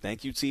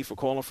 Thank you, T, for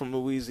calling from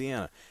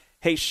Louisiana.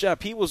 Hey,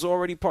 Shep, he was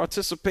already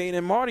participating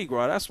in Mardi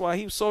Gras. That's why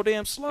he was so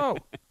damn slow.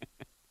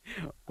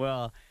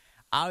 Well,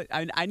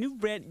 I knew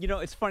Brand.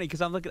 It's funny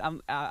because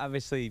I'm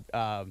obviously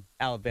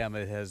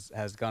Alabama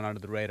has gone under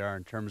the radar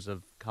in terms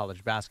of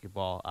college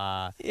basketball.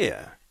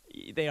 Yeah.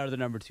 They are the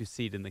number 2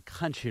 seed in the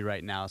country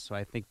right now, so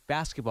I think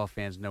basketball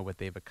fans know what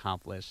they've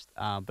accomplished.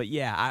 But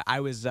yeah, I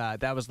was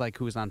that was like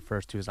who was on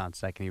first, who was on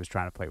second. He was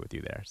trying to play with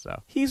you there.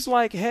 So He's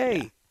like,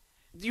 hey,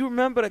 do you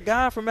remember the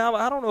guy from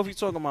Alabama? I don't know if you're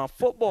talking about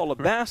football or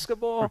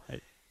basketball.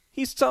 Right.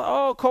 He's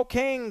telling,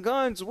 cocaine,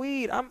 guns,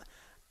 weed.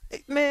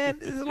 Man,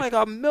 it's like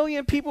a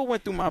million people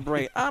went through my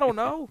brain. I don't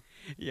know.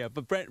 Yeah,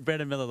 but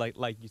Brandon Miller,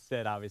 like you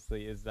said,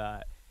 obviously is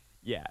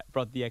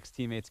brought the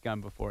ex-teammate's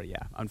gun before. Yeah,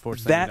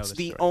 unfortunately, That's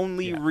the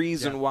only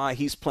reason why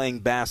he's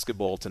playing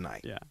basketball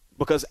tonight. Yeah,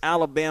 because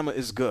Alabama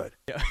is good.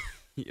 Yeah.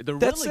 They're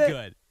That's really it.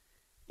 good.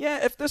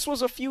 Yeah, if this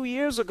was a few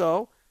years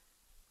ago,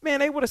 man,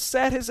 they would have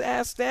sat his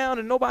ass down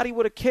and nobody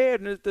would have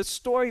cared, and the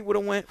story would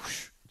have went.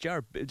 Whoosh. JR,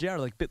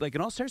 like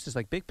in all seriousness,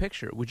 like big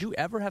picture, would you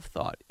ever have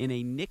thought in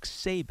a Nick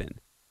Saban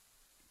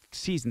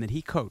season that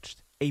he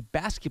coached, a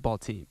basketball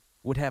team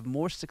would have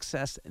more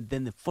success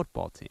than the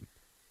football team?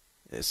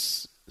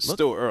 It's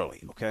still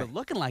early, okay? But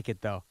looking like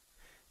it, though.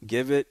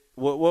 Give it,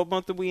 what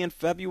month are we in,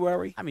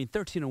 February? I mean,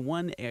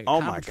 13-1 oh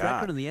my conference God.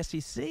 record in the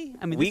SEC.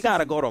 I mean, we got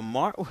to go to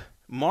March.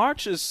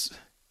 March is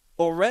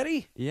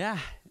already? Yeah.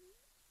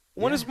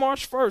 When is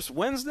March 1st?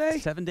 Wednesday?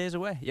 7 days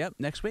away. Yep,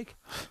 next week.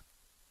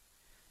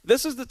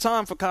 This is the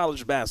time for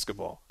college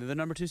basketball. They're the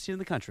number 2 seed in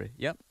the country.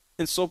 Yep.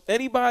 And so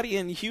anybody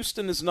in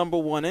Houston is number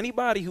 1.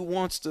 Anybody who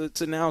wants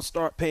to now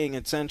start paying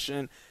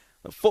attention,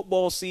 the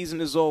football season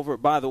is over.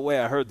 By the way,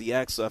 I heard the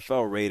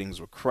XFL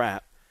ratings were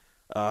crap.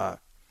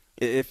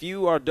 If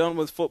you are done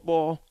with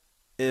football,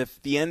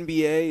 if the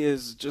NBA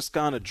is just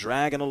kind of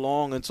dragging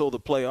along until the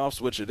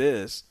playoffs, which it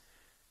is,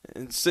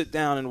 and sit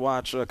down and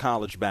watch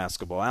college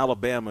basketball.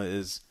 Alabama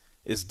is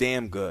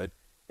damn good,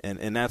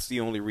 and that's the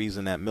only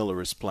reason that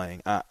Miller is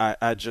playing.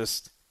 I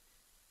just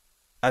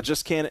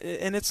can't.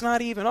 And it's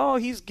not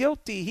even, he's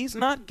guilty. He's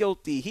not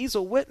guilty. He's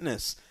a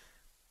witness.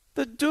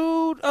 The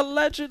dude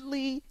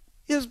allegedly,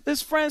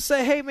 his friends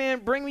say, hey,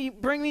 man, bring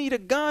me the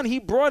gun. He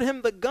brought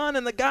him the gun,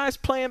 and the guy's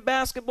playing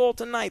basketball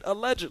tonight,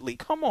 allegedly.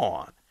 Come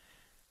on.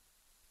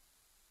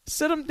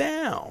 Sit him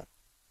down.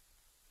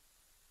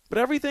 But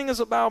everything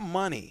is about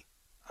money.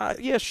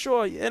 Yeah,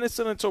 sure,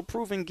 innocent until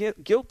proven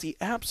guilty,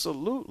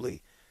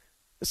 absolutely.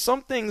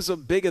 Some things are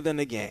bigger than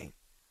the game.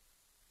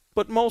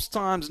 But most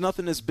times,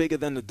 nothing is bigger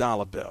than the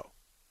dollar bill.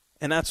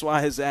 And that's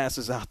why his ass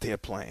is out there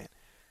playing.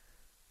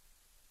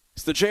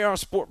 It's the JR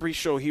Sport Brief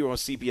Show here on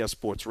CBS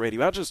Sports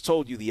Radio. I just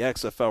told you the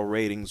XFL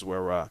ratings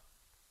were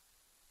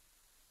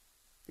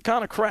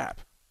kind of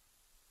crap.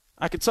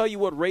 I could tell you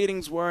what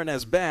ratings weren't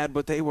as bad,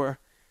 but they were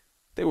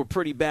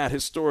pretty bad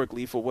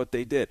historically for what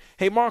they did.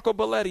 Hey, Marco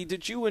Belletti,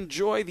 did you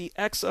enjoy the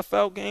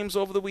XFL games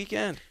over the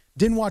weekend?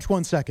 Didn't watch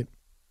 1 second.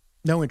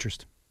 No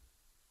interest.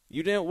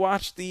 You didn't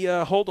watch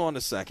the hold on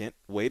a second.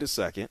 Wait a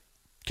second.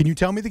 Can you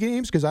tell me the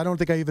games? Because I don't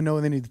think I even know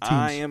any of the teams.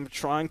 I am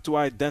trying to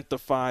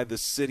identify the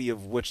city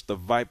of which the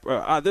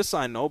Viper. This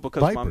I know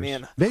because Vipers. my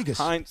man Vegas.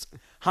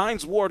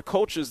 Hines Ward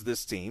coaches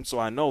this team, so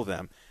I know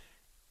them.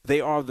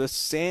 They are the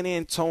San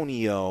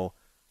Antonio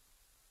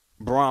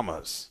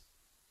Brahmas.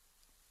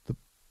 The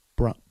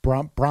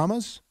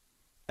Brahmas?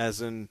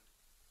 As in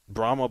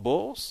Brahma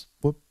Bulls?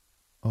 What?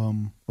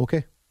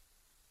 Okay.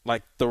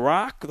 Like The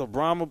Rock, the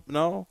Brahma?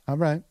 No. All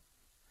right.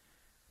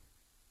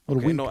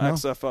 Okay, weak, no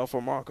XFL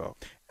for Marco.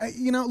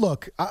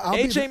 Look.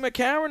 AJ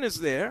McCarron is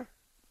there.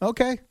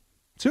 Okay.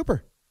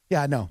 Super.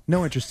 Yeah, no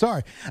interest.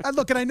 Sorry.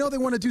 Look, and I know they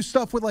want to do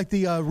stuff with like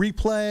the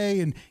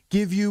replay and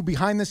give you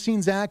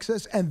behind-the-scenes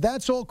access, and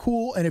that's all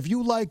cool. And if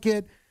you like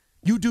it,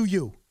 you do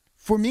you.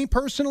 For me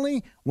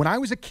personally, when I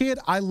was a kid,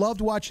 I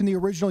loved watching the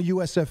original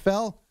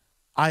USFL.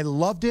 I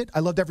loved it. I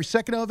loved every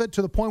second of it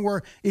to the point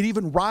where it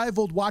even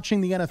rivaled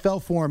watching the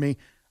NFL for me.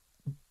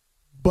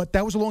 But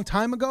that was a long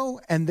time ago,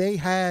 and they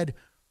had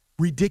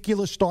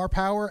ridiculous star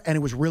power, and it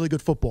was really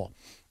good football.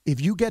 If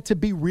you get to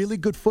be really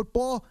good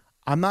football,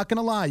 I'm not going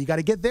to lie. You got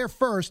to get there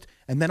first,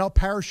 and then I'll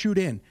parachute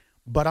in.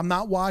 But I'm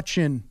not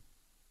watching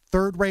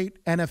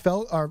third-rate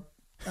NFL, or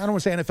I don't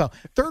want to say NFL,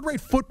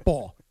 third-rate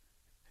football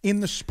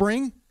in the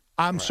spring.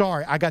 I'm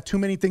sorry. I got too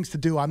many things to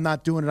do. I'm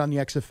not doing it on the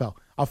XFL.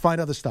 I'll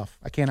find other stuff.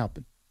 I can't help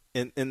it.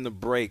 In the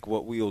break,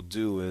 what we'll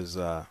do is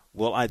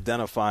we'll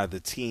identify the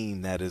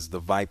team that is the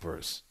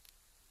Vipers.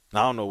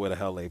 I don't know where the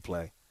hell they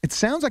play. It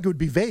sounds like it would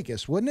be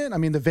Vegas, wouldn't it? I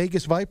mean, the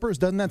Vegas Vipers,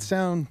 doesn't that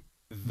sound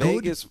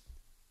good?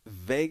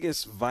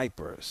 Vegas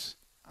Vipers.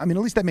 I mean,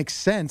 at least that makes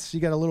sense. You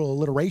got a little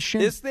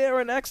alliteration. Is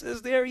there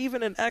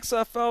even an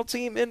XFL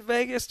team in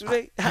Vegas?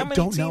 How many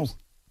don't teams? know.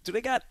 Do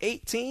they got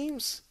 8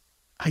 teams?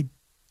 I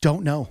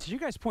don't know. To you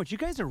guys' point, you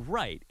guys are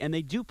right, and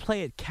they do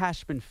play at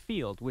Cashman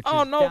Field, which is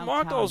downtown.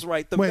 Marco's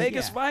right. The Wait,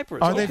 Vegas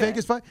Vipers. Are they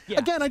Vegas Vipers? Yeah.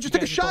 Again, I just You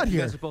took a guys are shot both,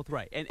 here. You guys are both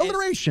right. And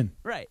Alliteration.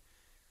 Right.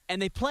 And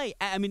they play,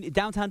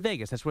 downtown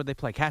Vegas. That's where they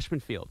play, Cashman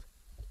Field.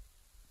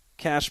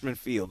 Cashman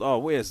Field. Oh,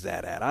 where's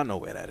that at? I know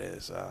where that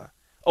is.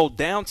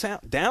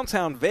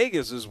 Downtown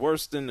Vegas is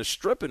worse than the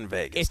Strip in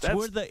Vegas.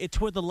 It's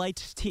where the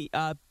Lights team,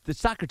 the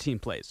soccer team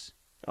plays.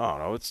 Oh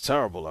no, it's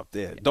terrible up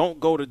there. Don't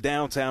go to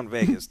downtown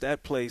Vegas.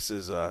 That place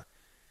is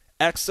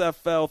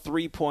XFL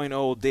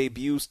 3.0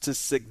 debuts to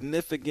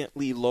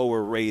significantly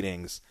lower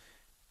ratings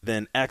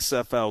than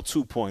XFL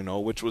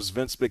 2.0, which was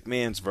Vince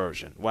McMahon's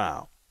version.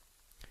 Wow.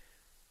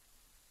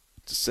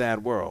 It's a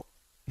sad world.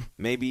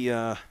 Maybe,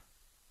 no,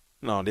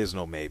 there's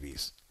no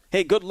maybes.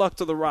 Hey, good luck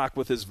to The Rock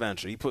with his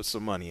venture. He put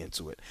some money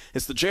into it.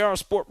 It's the JR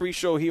Sport Brief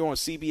Show here on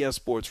CBS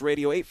Sports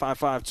Radio,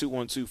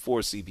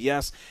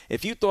 855-212-4CBS.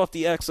 If you thought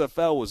the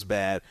XFL was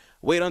bad,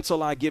 wait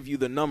until I give you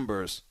the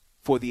numbers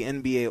for the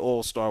NBA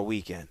All-Star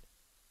Weekend.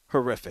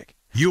 Horrific.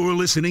 You're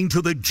listening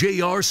to the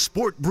JR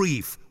Sport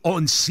Brief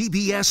on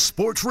CBS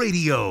Sports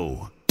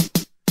Radio.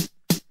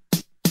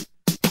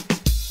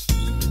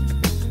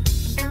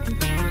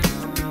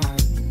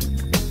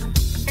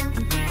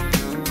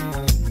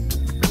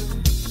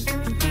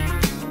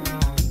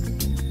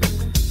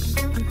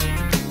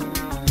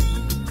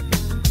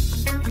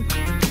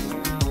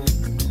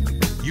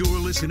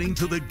 Listening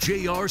to the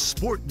JR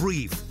Sport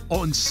Brief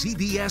on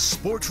CBS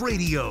Sports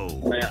Radio.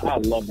 Man, I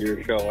love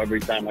your show. Every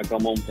time I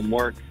come home from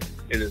work,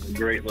 it is a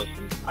great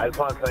listen. I just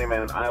want to tell you,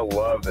 man, I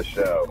love the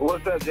show.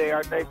 What's up,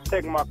 JR? Thanks for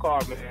taking my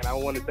call, man. I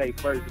want to say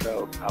first,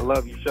 though, I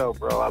love your show,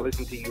 bro. I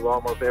listen to you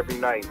almost every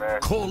night,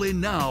 man. Call in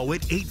now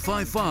at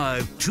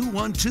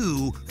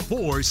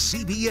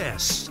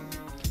 855-212-4CBS.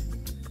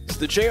 It's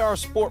the JR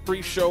Sport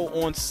Brief Show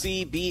on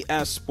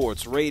CBS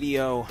Sports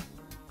Radio.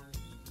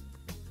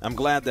 I'm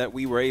glad that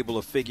we were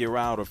able to figure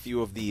out a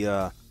few of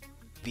one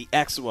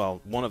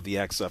of the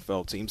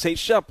XFL teams. Hey,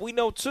 Shep, we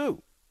know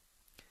two.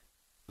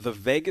 The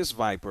Vegas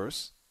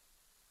Vipers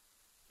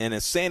and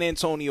the San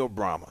Antonio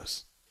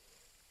Brahmas.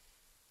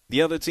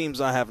 The other teams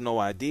I have no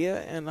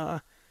idea, and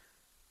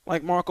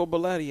like Marco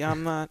Belletti,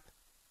 I'm not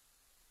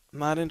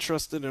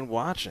interested in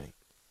watching.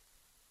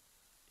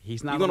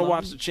 He's not. You're going to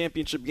watch the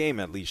championship game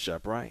at least,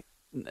 Shep, right?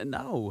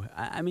 No,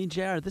 I mean,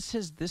 JR, this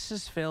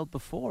has failed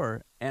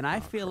before, and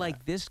I feel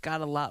like this got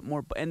a lot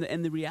more.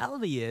 And the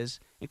reality is,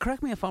 and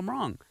correct me if I'm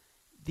wrong,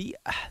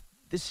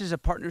 this is a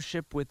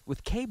partnership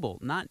with cable,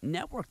 not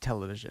network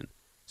television.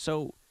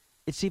 So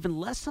it's even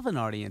less of an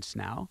audience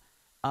now.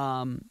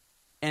 And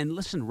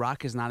listen,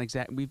 Rock is not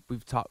exactly.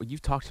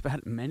 You've talked about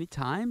it many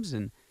times,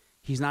 and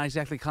he's not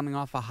exactly coming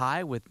off a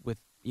high with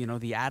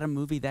the Adam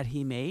movie that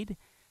he made.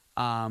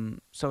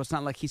 So it's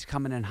not like he's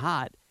coming in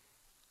hot.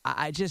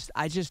 I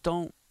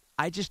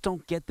I just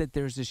don't get that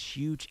there's this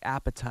huge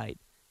appetite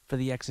for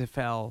the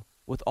XFL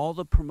with all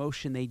the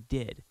promotion they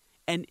did.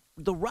 And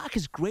The Rock,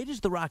 as great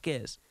as The Rock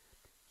is,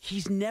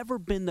 he's never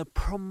been the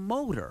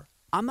promoter.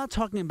 I'm not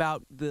talking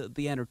about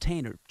the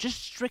entertainer,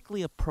 just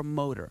strictly a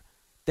promoter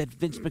that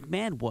Vince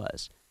McMahon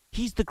was.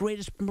 He's the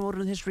greatest promoter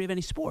in the history of any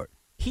sport.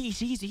 He's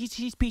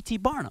P.T.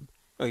 Barnum.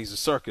 Oh, he's a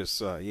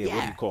circus. What do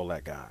you call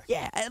that guy?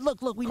 Yeah, and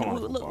look, we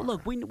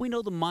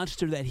know the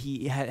monster that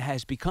he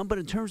has become. But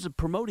in terms of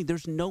promoting,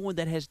 there's no one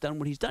that has done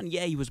what he's done.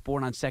 Yeah, he was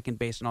born on second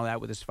base and all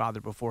that with his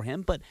father before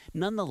him. But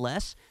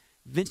nonetheless,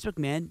 Vince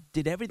McMahon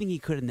did everything he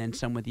could and then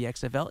some with the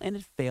XFL, and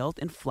it failed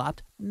and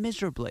flopped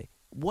miserably.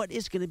 What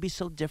is going to be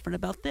so different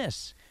about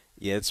this?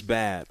 Yeah, it's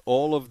bad.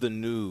 All of the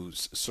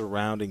news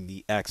surrounding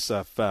the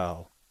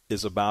XFL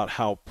is about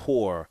how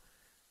poor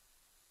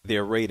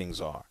their ratings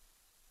are.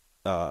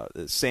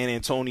 San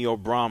Antonio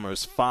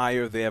Brahmers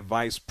fire their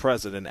vice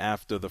president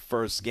after the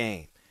first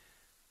game.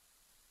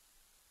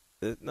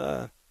 Good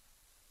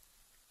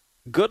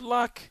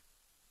luck.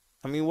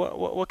 I mean,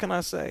 what can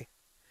I say?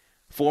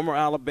 Former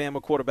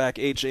Alabama quarterback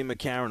A.J.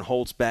 McCarron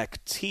holds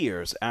back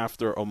tears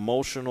after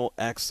emotional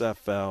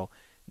XFL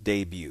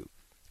debut.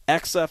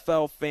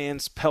 XFL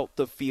fans pelt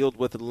the field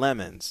with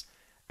lemons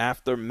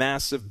after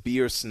massive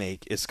beer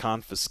snake is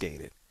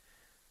confiscated.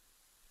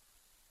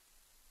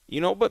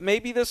 But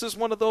maybe this is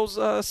one of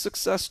those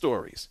success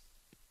stories.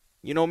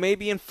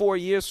 Maybe in 4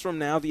 years from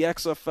now, the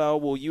XFL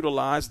will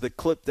utilize the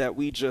clip that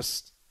we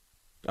just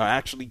are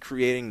actually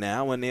creating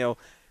now, and they'll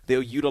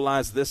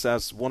utilize this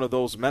as one of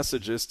those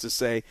messages to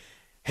say,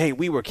 hey,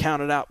 we were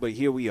counted out, but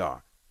here we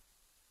are.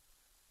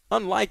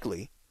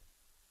 Unlikely,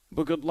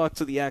 but good luck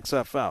to the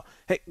XFL.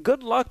 Hey,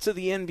 good luck to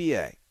the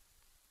NBA.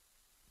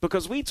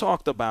 Because we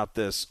talked about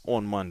this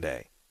on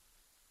Monday,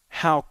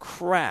 how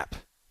crap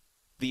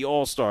the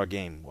All-Star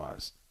game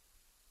was.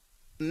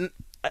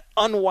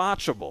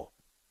 Unwatchable.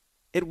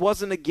 It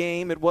wasn't a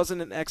game. It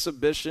wasn't an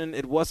exhibition.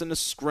 It wasn't a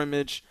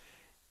scrimmage.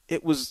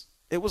 It was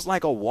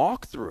like a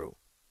walkthrough.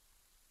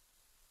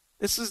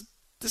 This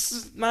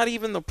is not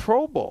even the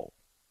Pro Bowl.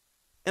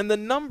 And the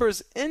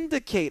numbers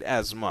indicate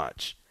as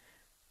much.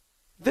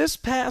 This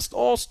past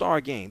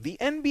All-Star game, the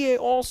NBA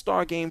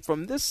All-Star game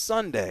from this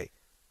Sunday,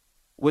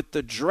 with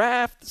the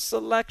draft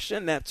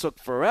selection that took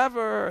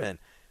forever, and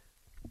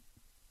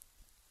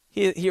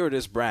here it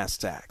is, brass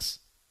tacks.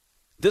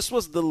 This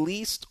was the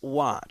least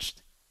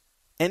watched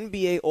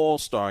NBA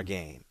All-Star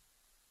game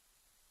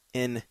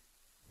in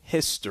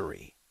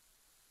history.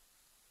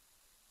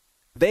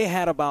 They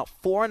had about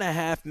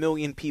 4.5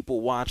 million people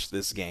watch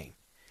this game.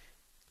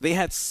 They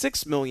had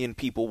 6 million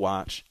people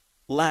watch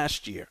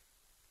last year.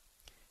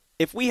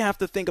 If we have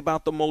to think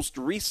about the most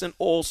recent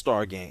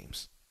All-Star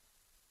games,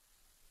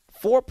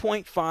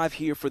 4.5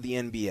 here for the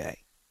NBA.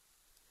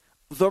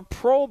 The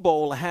Pro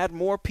Bowl had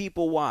more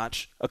people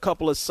watch a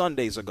couple of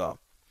Sundays ago.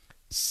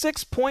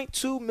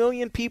 6.2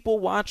 million people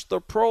watched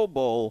the Pro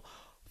Bowl.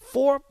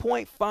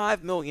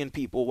 4.5 million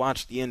people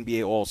watched the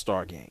NBA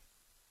All-Star game.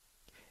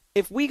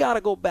 If we got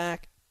to go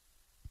back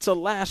to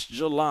last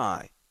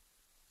July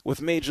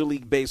with Major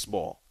League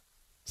Baseball,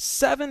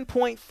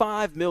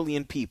 7.5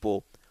 million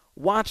people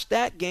watched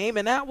that game,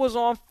 and that was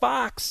on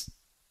Fox.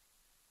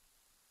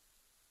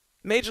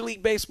 Major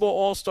League Baseball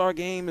All-Star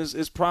game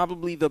is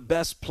probably the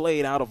best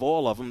played out of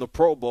all of them. The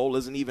Pro Bowl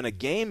isn't even a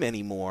game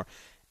anymore,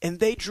 and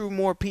they drew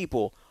more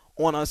people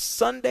on a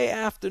Sunday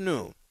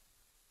afternoon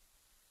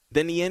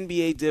than the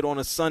NBA did on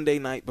a Sunday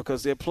night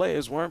because their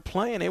players weren't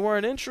playing. They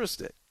weren't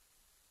interested.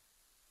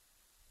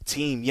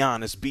 Team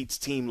Giannis beats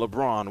Team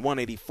LeBron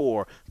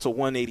 184 to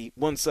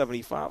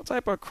 175. What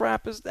type of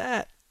crap is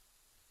that?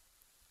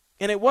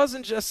 And it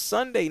wasn't just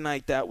Sunday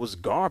night that was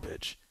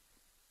garbage.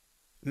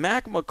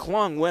 Mac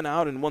McClung went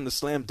out and won the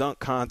slam dunk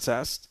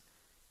contest.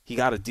 He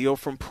got a deal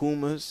from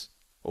Puma.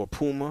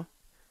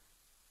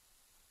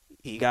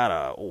 He got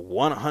a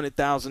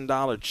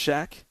 $100,000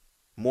 check,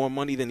 more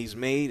money than he's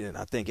made in,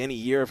 I think, any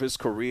year of his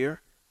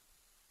career.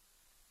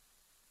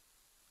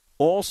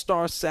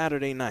 All-Star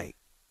Saturday night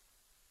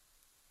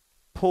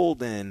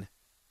pulled in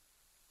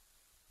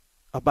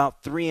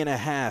about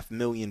 3.5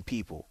 million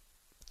people,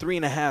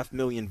 3.5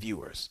 million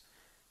viewers.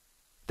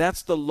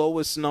 That's the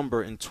lowest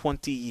number in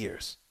 20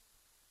 years.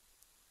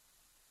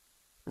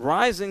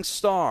 Rising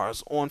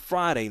Stars on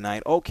Friday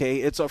night. Okay,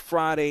 it's a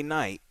Friday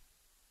night.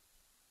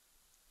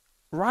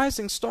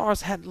 Rising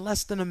Stars had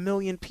less than 1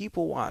 million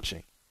people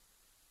watching.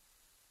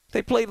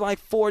 They played like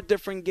 4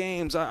 different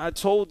games. I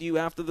told you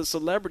after the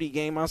celebrity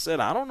game, I said,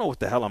 I don't know what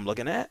the hell I'm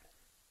looking at.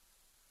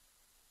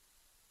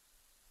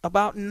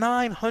 About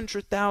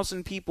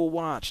 900,000 people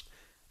watched.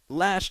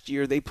 Last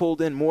year, they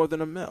pulled in more than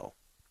 1 mil.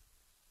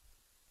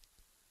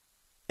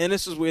 And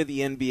this is where the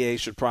NBA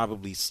should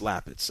probably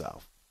slap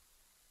itself.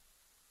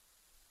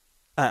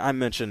 I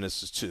mentioned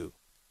this too.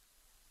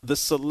 The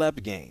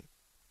celeb game.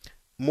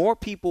 More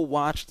people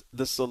watched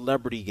the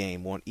celebrity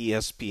game on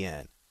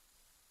ESPN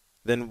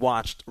than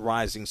watched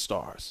Rising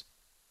Stars.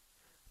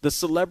 The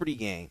celebrity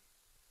game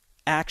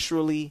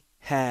actually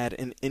had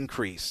an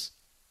increase.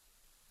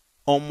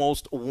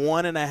 Almost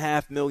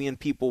 1.5 million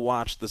people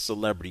watched the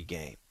celebrity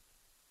game.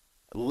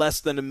 less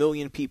than 1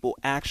 million people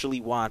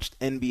actually watched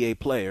NBA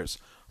players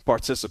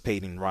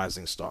participating in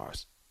Rising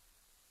Stars.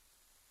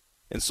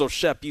 And so,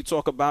 Shep, you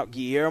talk about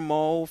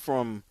Guillermo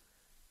from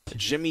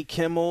Jimmy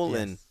Kimmel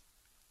and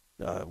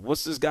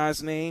what's this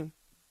guy's name?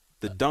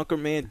 The dunker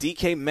man,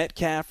 DK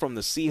Metcalf from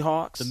the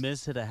Seahawks. The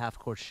Miz hit a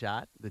half-court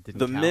shot that didn't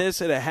count. Miz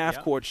hit a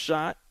half-court Yep.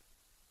 shot.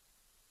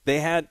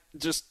 They had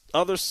just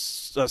other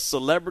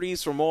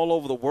celebrities from all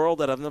over the world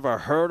that I've never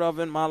heard of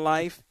in my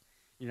life.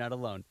 You're not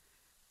alone.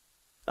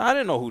 I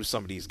didn't know who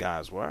some of these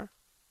guys were.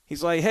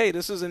 He's like, hey,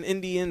 this is an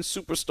Indian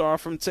superstar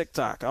from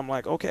TikTok. I'm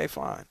like, okay,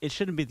 fine. It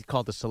shouldn't be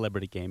called the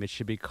celebrity game. It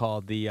should be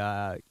called the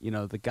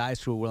the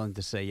guys who are willing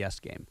to say yes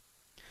game.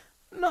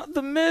 No,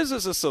 The Miz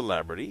is a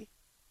celebrity.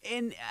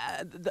 And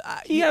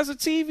he has a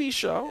TV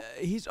show.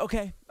 He's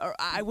okay.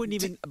 I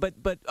wouldn't even.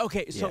 But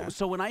okay.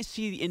 So when I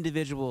see the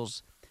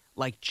individuals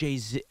like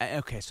Jay-Z,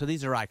 okay, so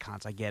these are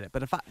icons. I get it.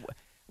 But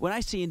when I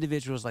see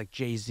individuals like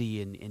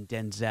Jay-Z and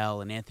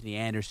Denzel and Anthony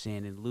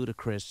Anderson and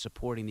Ludacris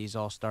supporting these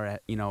all-star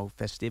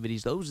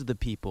festivities, those are the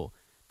people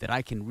that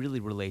I can really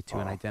relate to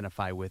and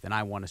identify with, and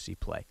I want to see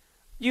play.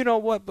 You know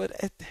what? But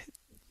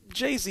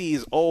Jay-Z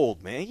is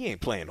old, man. He ain't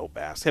playing no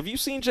basketball. Have you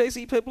seen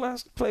Jay-Z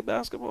play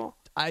basketball?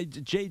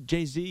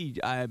 Jay-Z,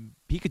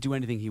 he could do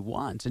anything he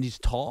wants, and he's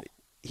tall.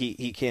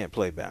 He can't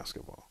play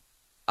basketball.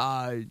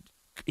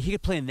 He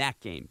could play in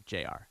that game,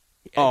 JR.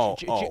 He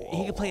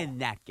could play in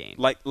that game.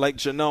 Like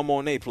Janelle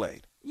Monáe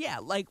played. Yeah,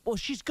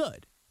 she's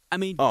good. I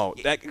mean,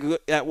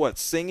 at what,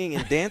 singing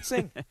and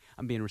dancing?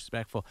 I'm being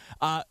respectful.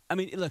 I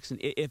mean, listen,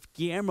 if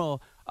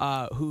Guillermo,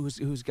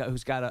 who's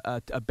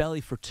got a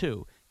belly for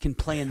two, can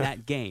play in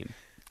that game,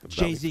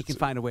 Jay-Z can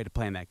find a way to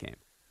play in that game.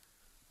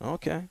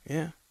 Okay,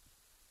 yeah.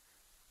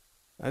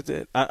 That's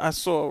it. I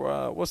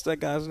saw, what's that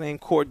guy's name?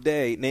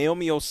 Corday.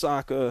 Naomi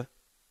Osaka,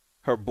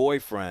 her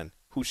boyfriend,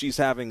 who she's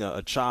having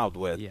a child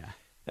with. Yeah.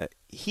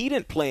 He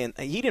didn't play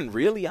he didn't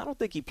really. I don't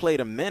think he played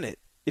a minute.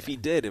 If he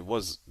did, it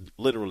was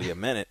literally a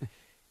minute.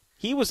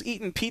 He was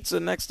eating pizza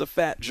next to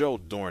Fat Joe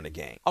during the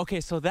game. Okay,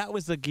 so that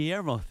was the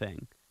Guillermo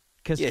thing.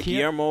 Because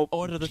Guillermo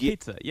ordered the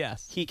pizza,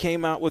 yes. He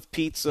came out with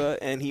pizza,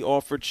 and he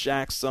offered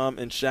Shaq some,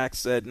 and Shaq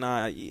said,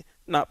 nah,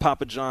 not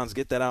Papa John's,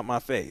 get that out my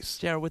face.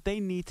 Jared, what they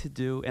need to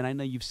do, and I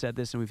know you've said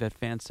this and we've had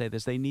fans say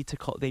this, they need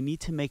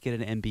to make it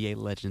an NBA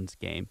Legends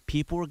game.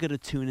 People are going to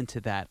tune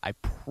into that, I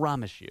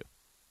promise you.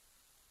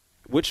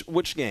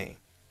 Which game?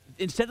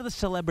 Instead of the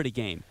celebrity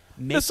game.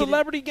 The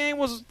celebrity game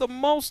was the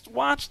most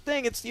watched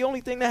thing. It's the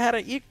only thing that had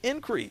an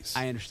increase.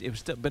 I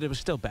understand, but it was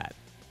still bad.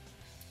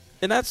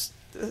 And it's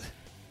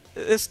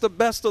the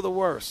best of the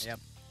worst. Yep.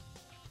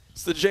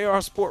 It's the JR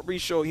Sport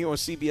Brief Show here on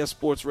CBS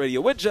Sports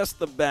Radio. We're just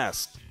the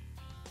best.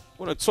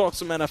 We're going to talk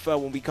some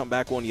NFL when we come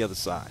back on the other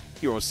side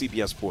here on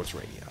CBS Sports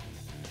Radio.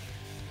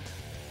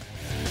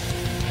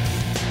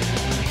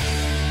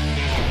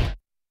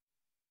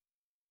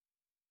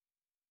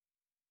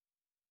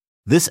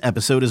 This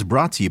episode is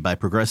brought to you by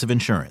Progressive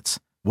Insurance.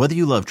 Whether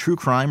you love true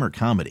crime or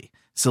comedy,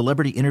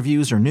 celebrity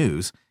interviews or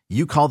news,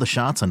 you call the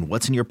shots on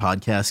what's in your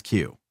podcast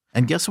queue.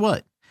 And guess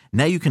what?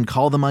 Now you can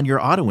call them on your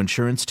auto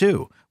insurance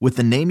too with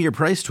the Name Your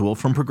Price tool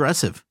from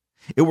Progressive.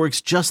 It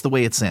works just the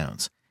way it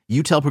sounds.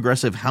 You tell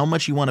Progressive how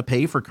much you want to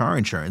pay for car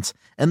insurance,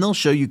 and they'll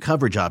show you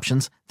coverage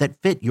options that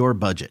fit your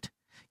budget.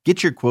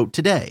 Get your quote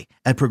today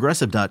at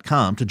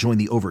Progressive.com to join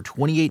the over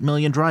 28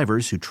 million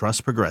drivers who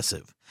trust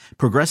Progressive.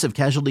 Progressive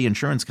Casualty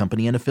Insurance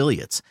Company and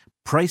Affiliates.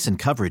 Price and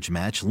coverage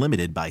match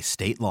limited by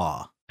state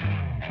law.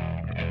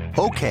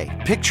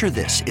 Okay, picture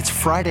this. It's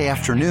Friday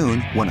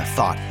afternoon when a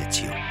thought hits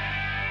you.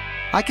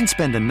 I can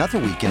spend another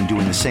weekend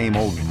doing the same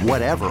old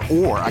whatever,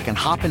 or I can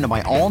hop into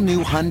my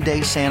all-new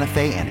Hyundai Santa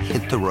Fe and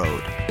hit the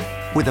road.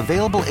 With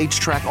available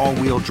H-Track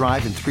all-wheel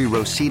drive and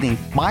 3-row seating,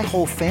 my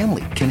whole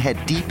family can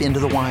head deep into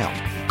the wild.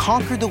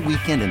 Conquer the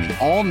weekend in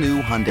the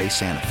all-new Hyundai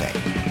Santa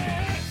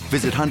Fe.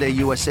 Visit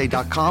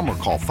HyundaiUSA.com or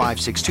call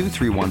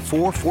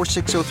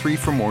 562-314-4603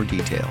 for more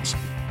details.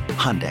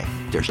 Hyundai,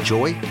 there's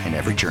joy in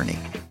every journey.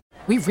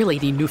 We really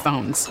need new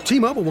phones.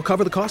 T-Mobile will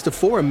cover the cost of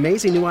 4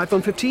 amazing new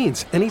iPhone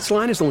 15s, and each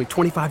line is only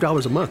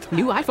 $25 a month.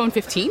 New iPhone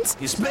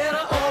 15s? It's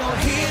better over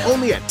here.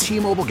 Only at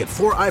T-Mobile, get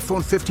 4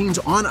 iPhone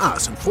 15s on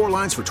us and 4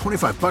 lines for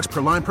 $25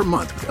 per line per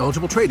month with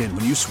eligible trade-in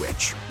when you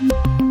switch.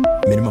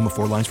 Minimum of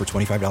 4 lines for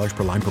 $25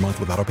 per line per month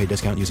with autopay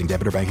discount using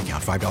debit or bank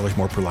account. $5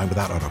 more per line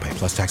without autopay,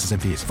 plus taxes and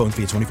fees. Phone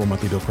fee at 24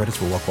 monthly bill credits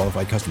for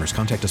well-qualified customers.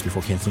 Contact us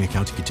before canceling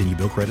account to continue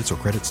bill credits or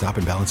credit stop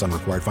and balance on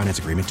required finance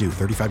agreement due.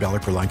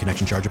 $35 per line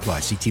connection charge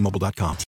applies. See T-Mobile.com.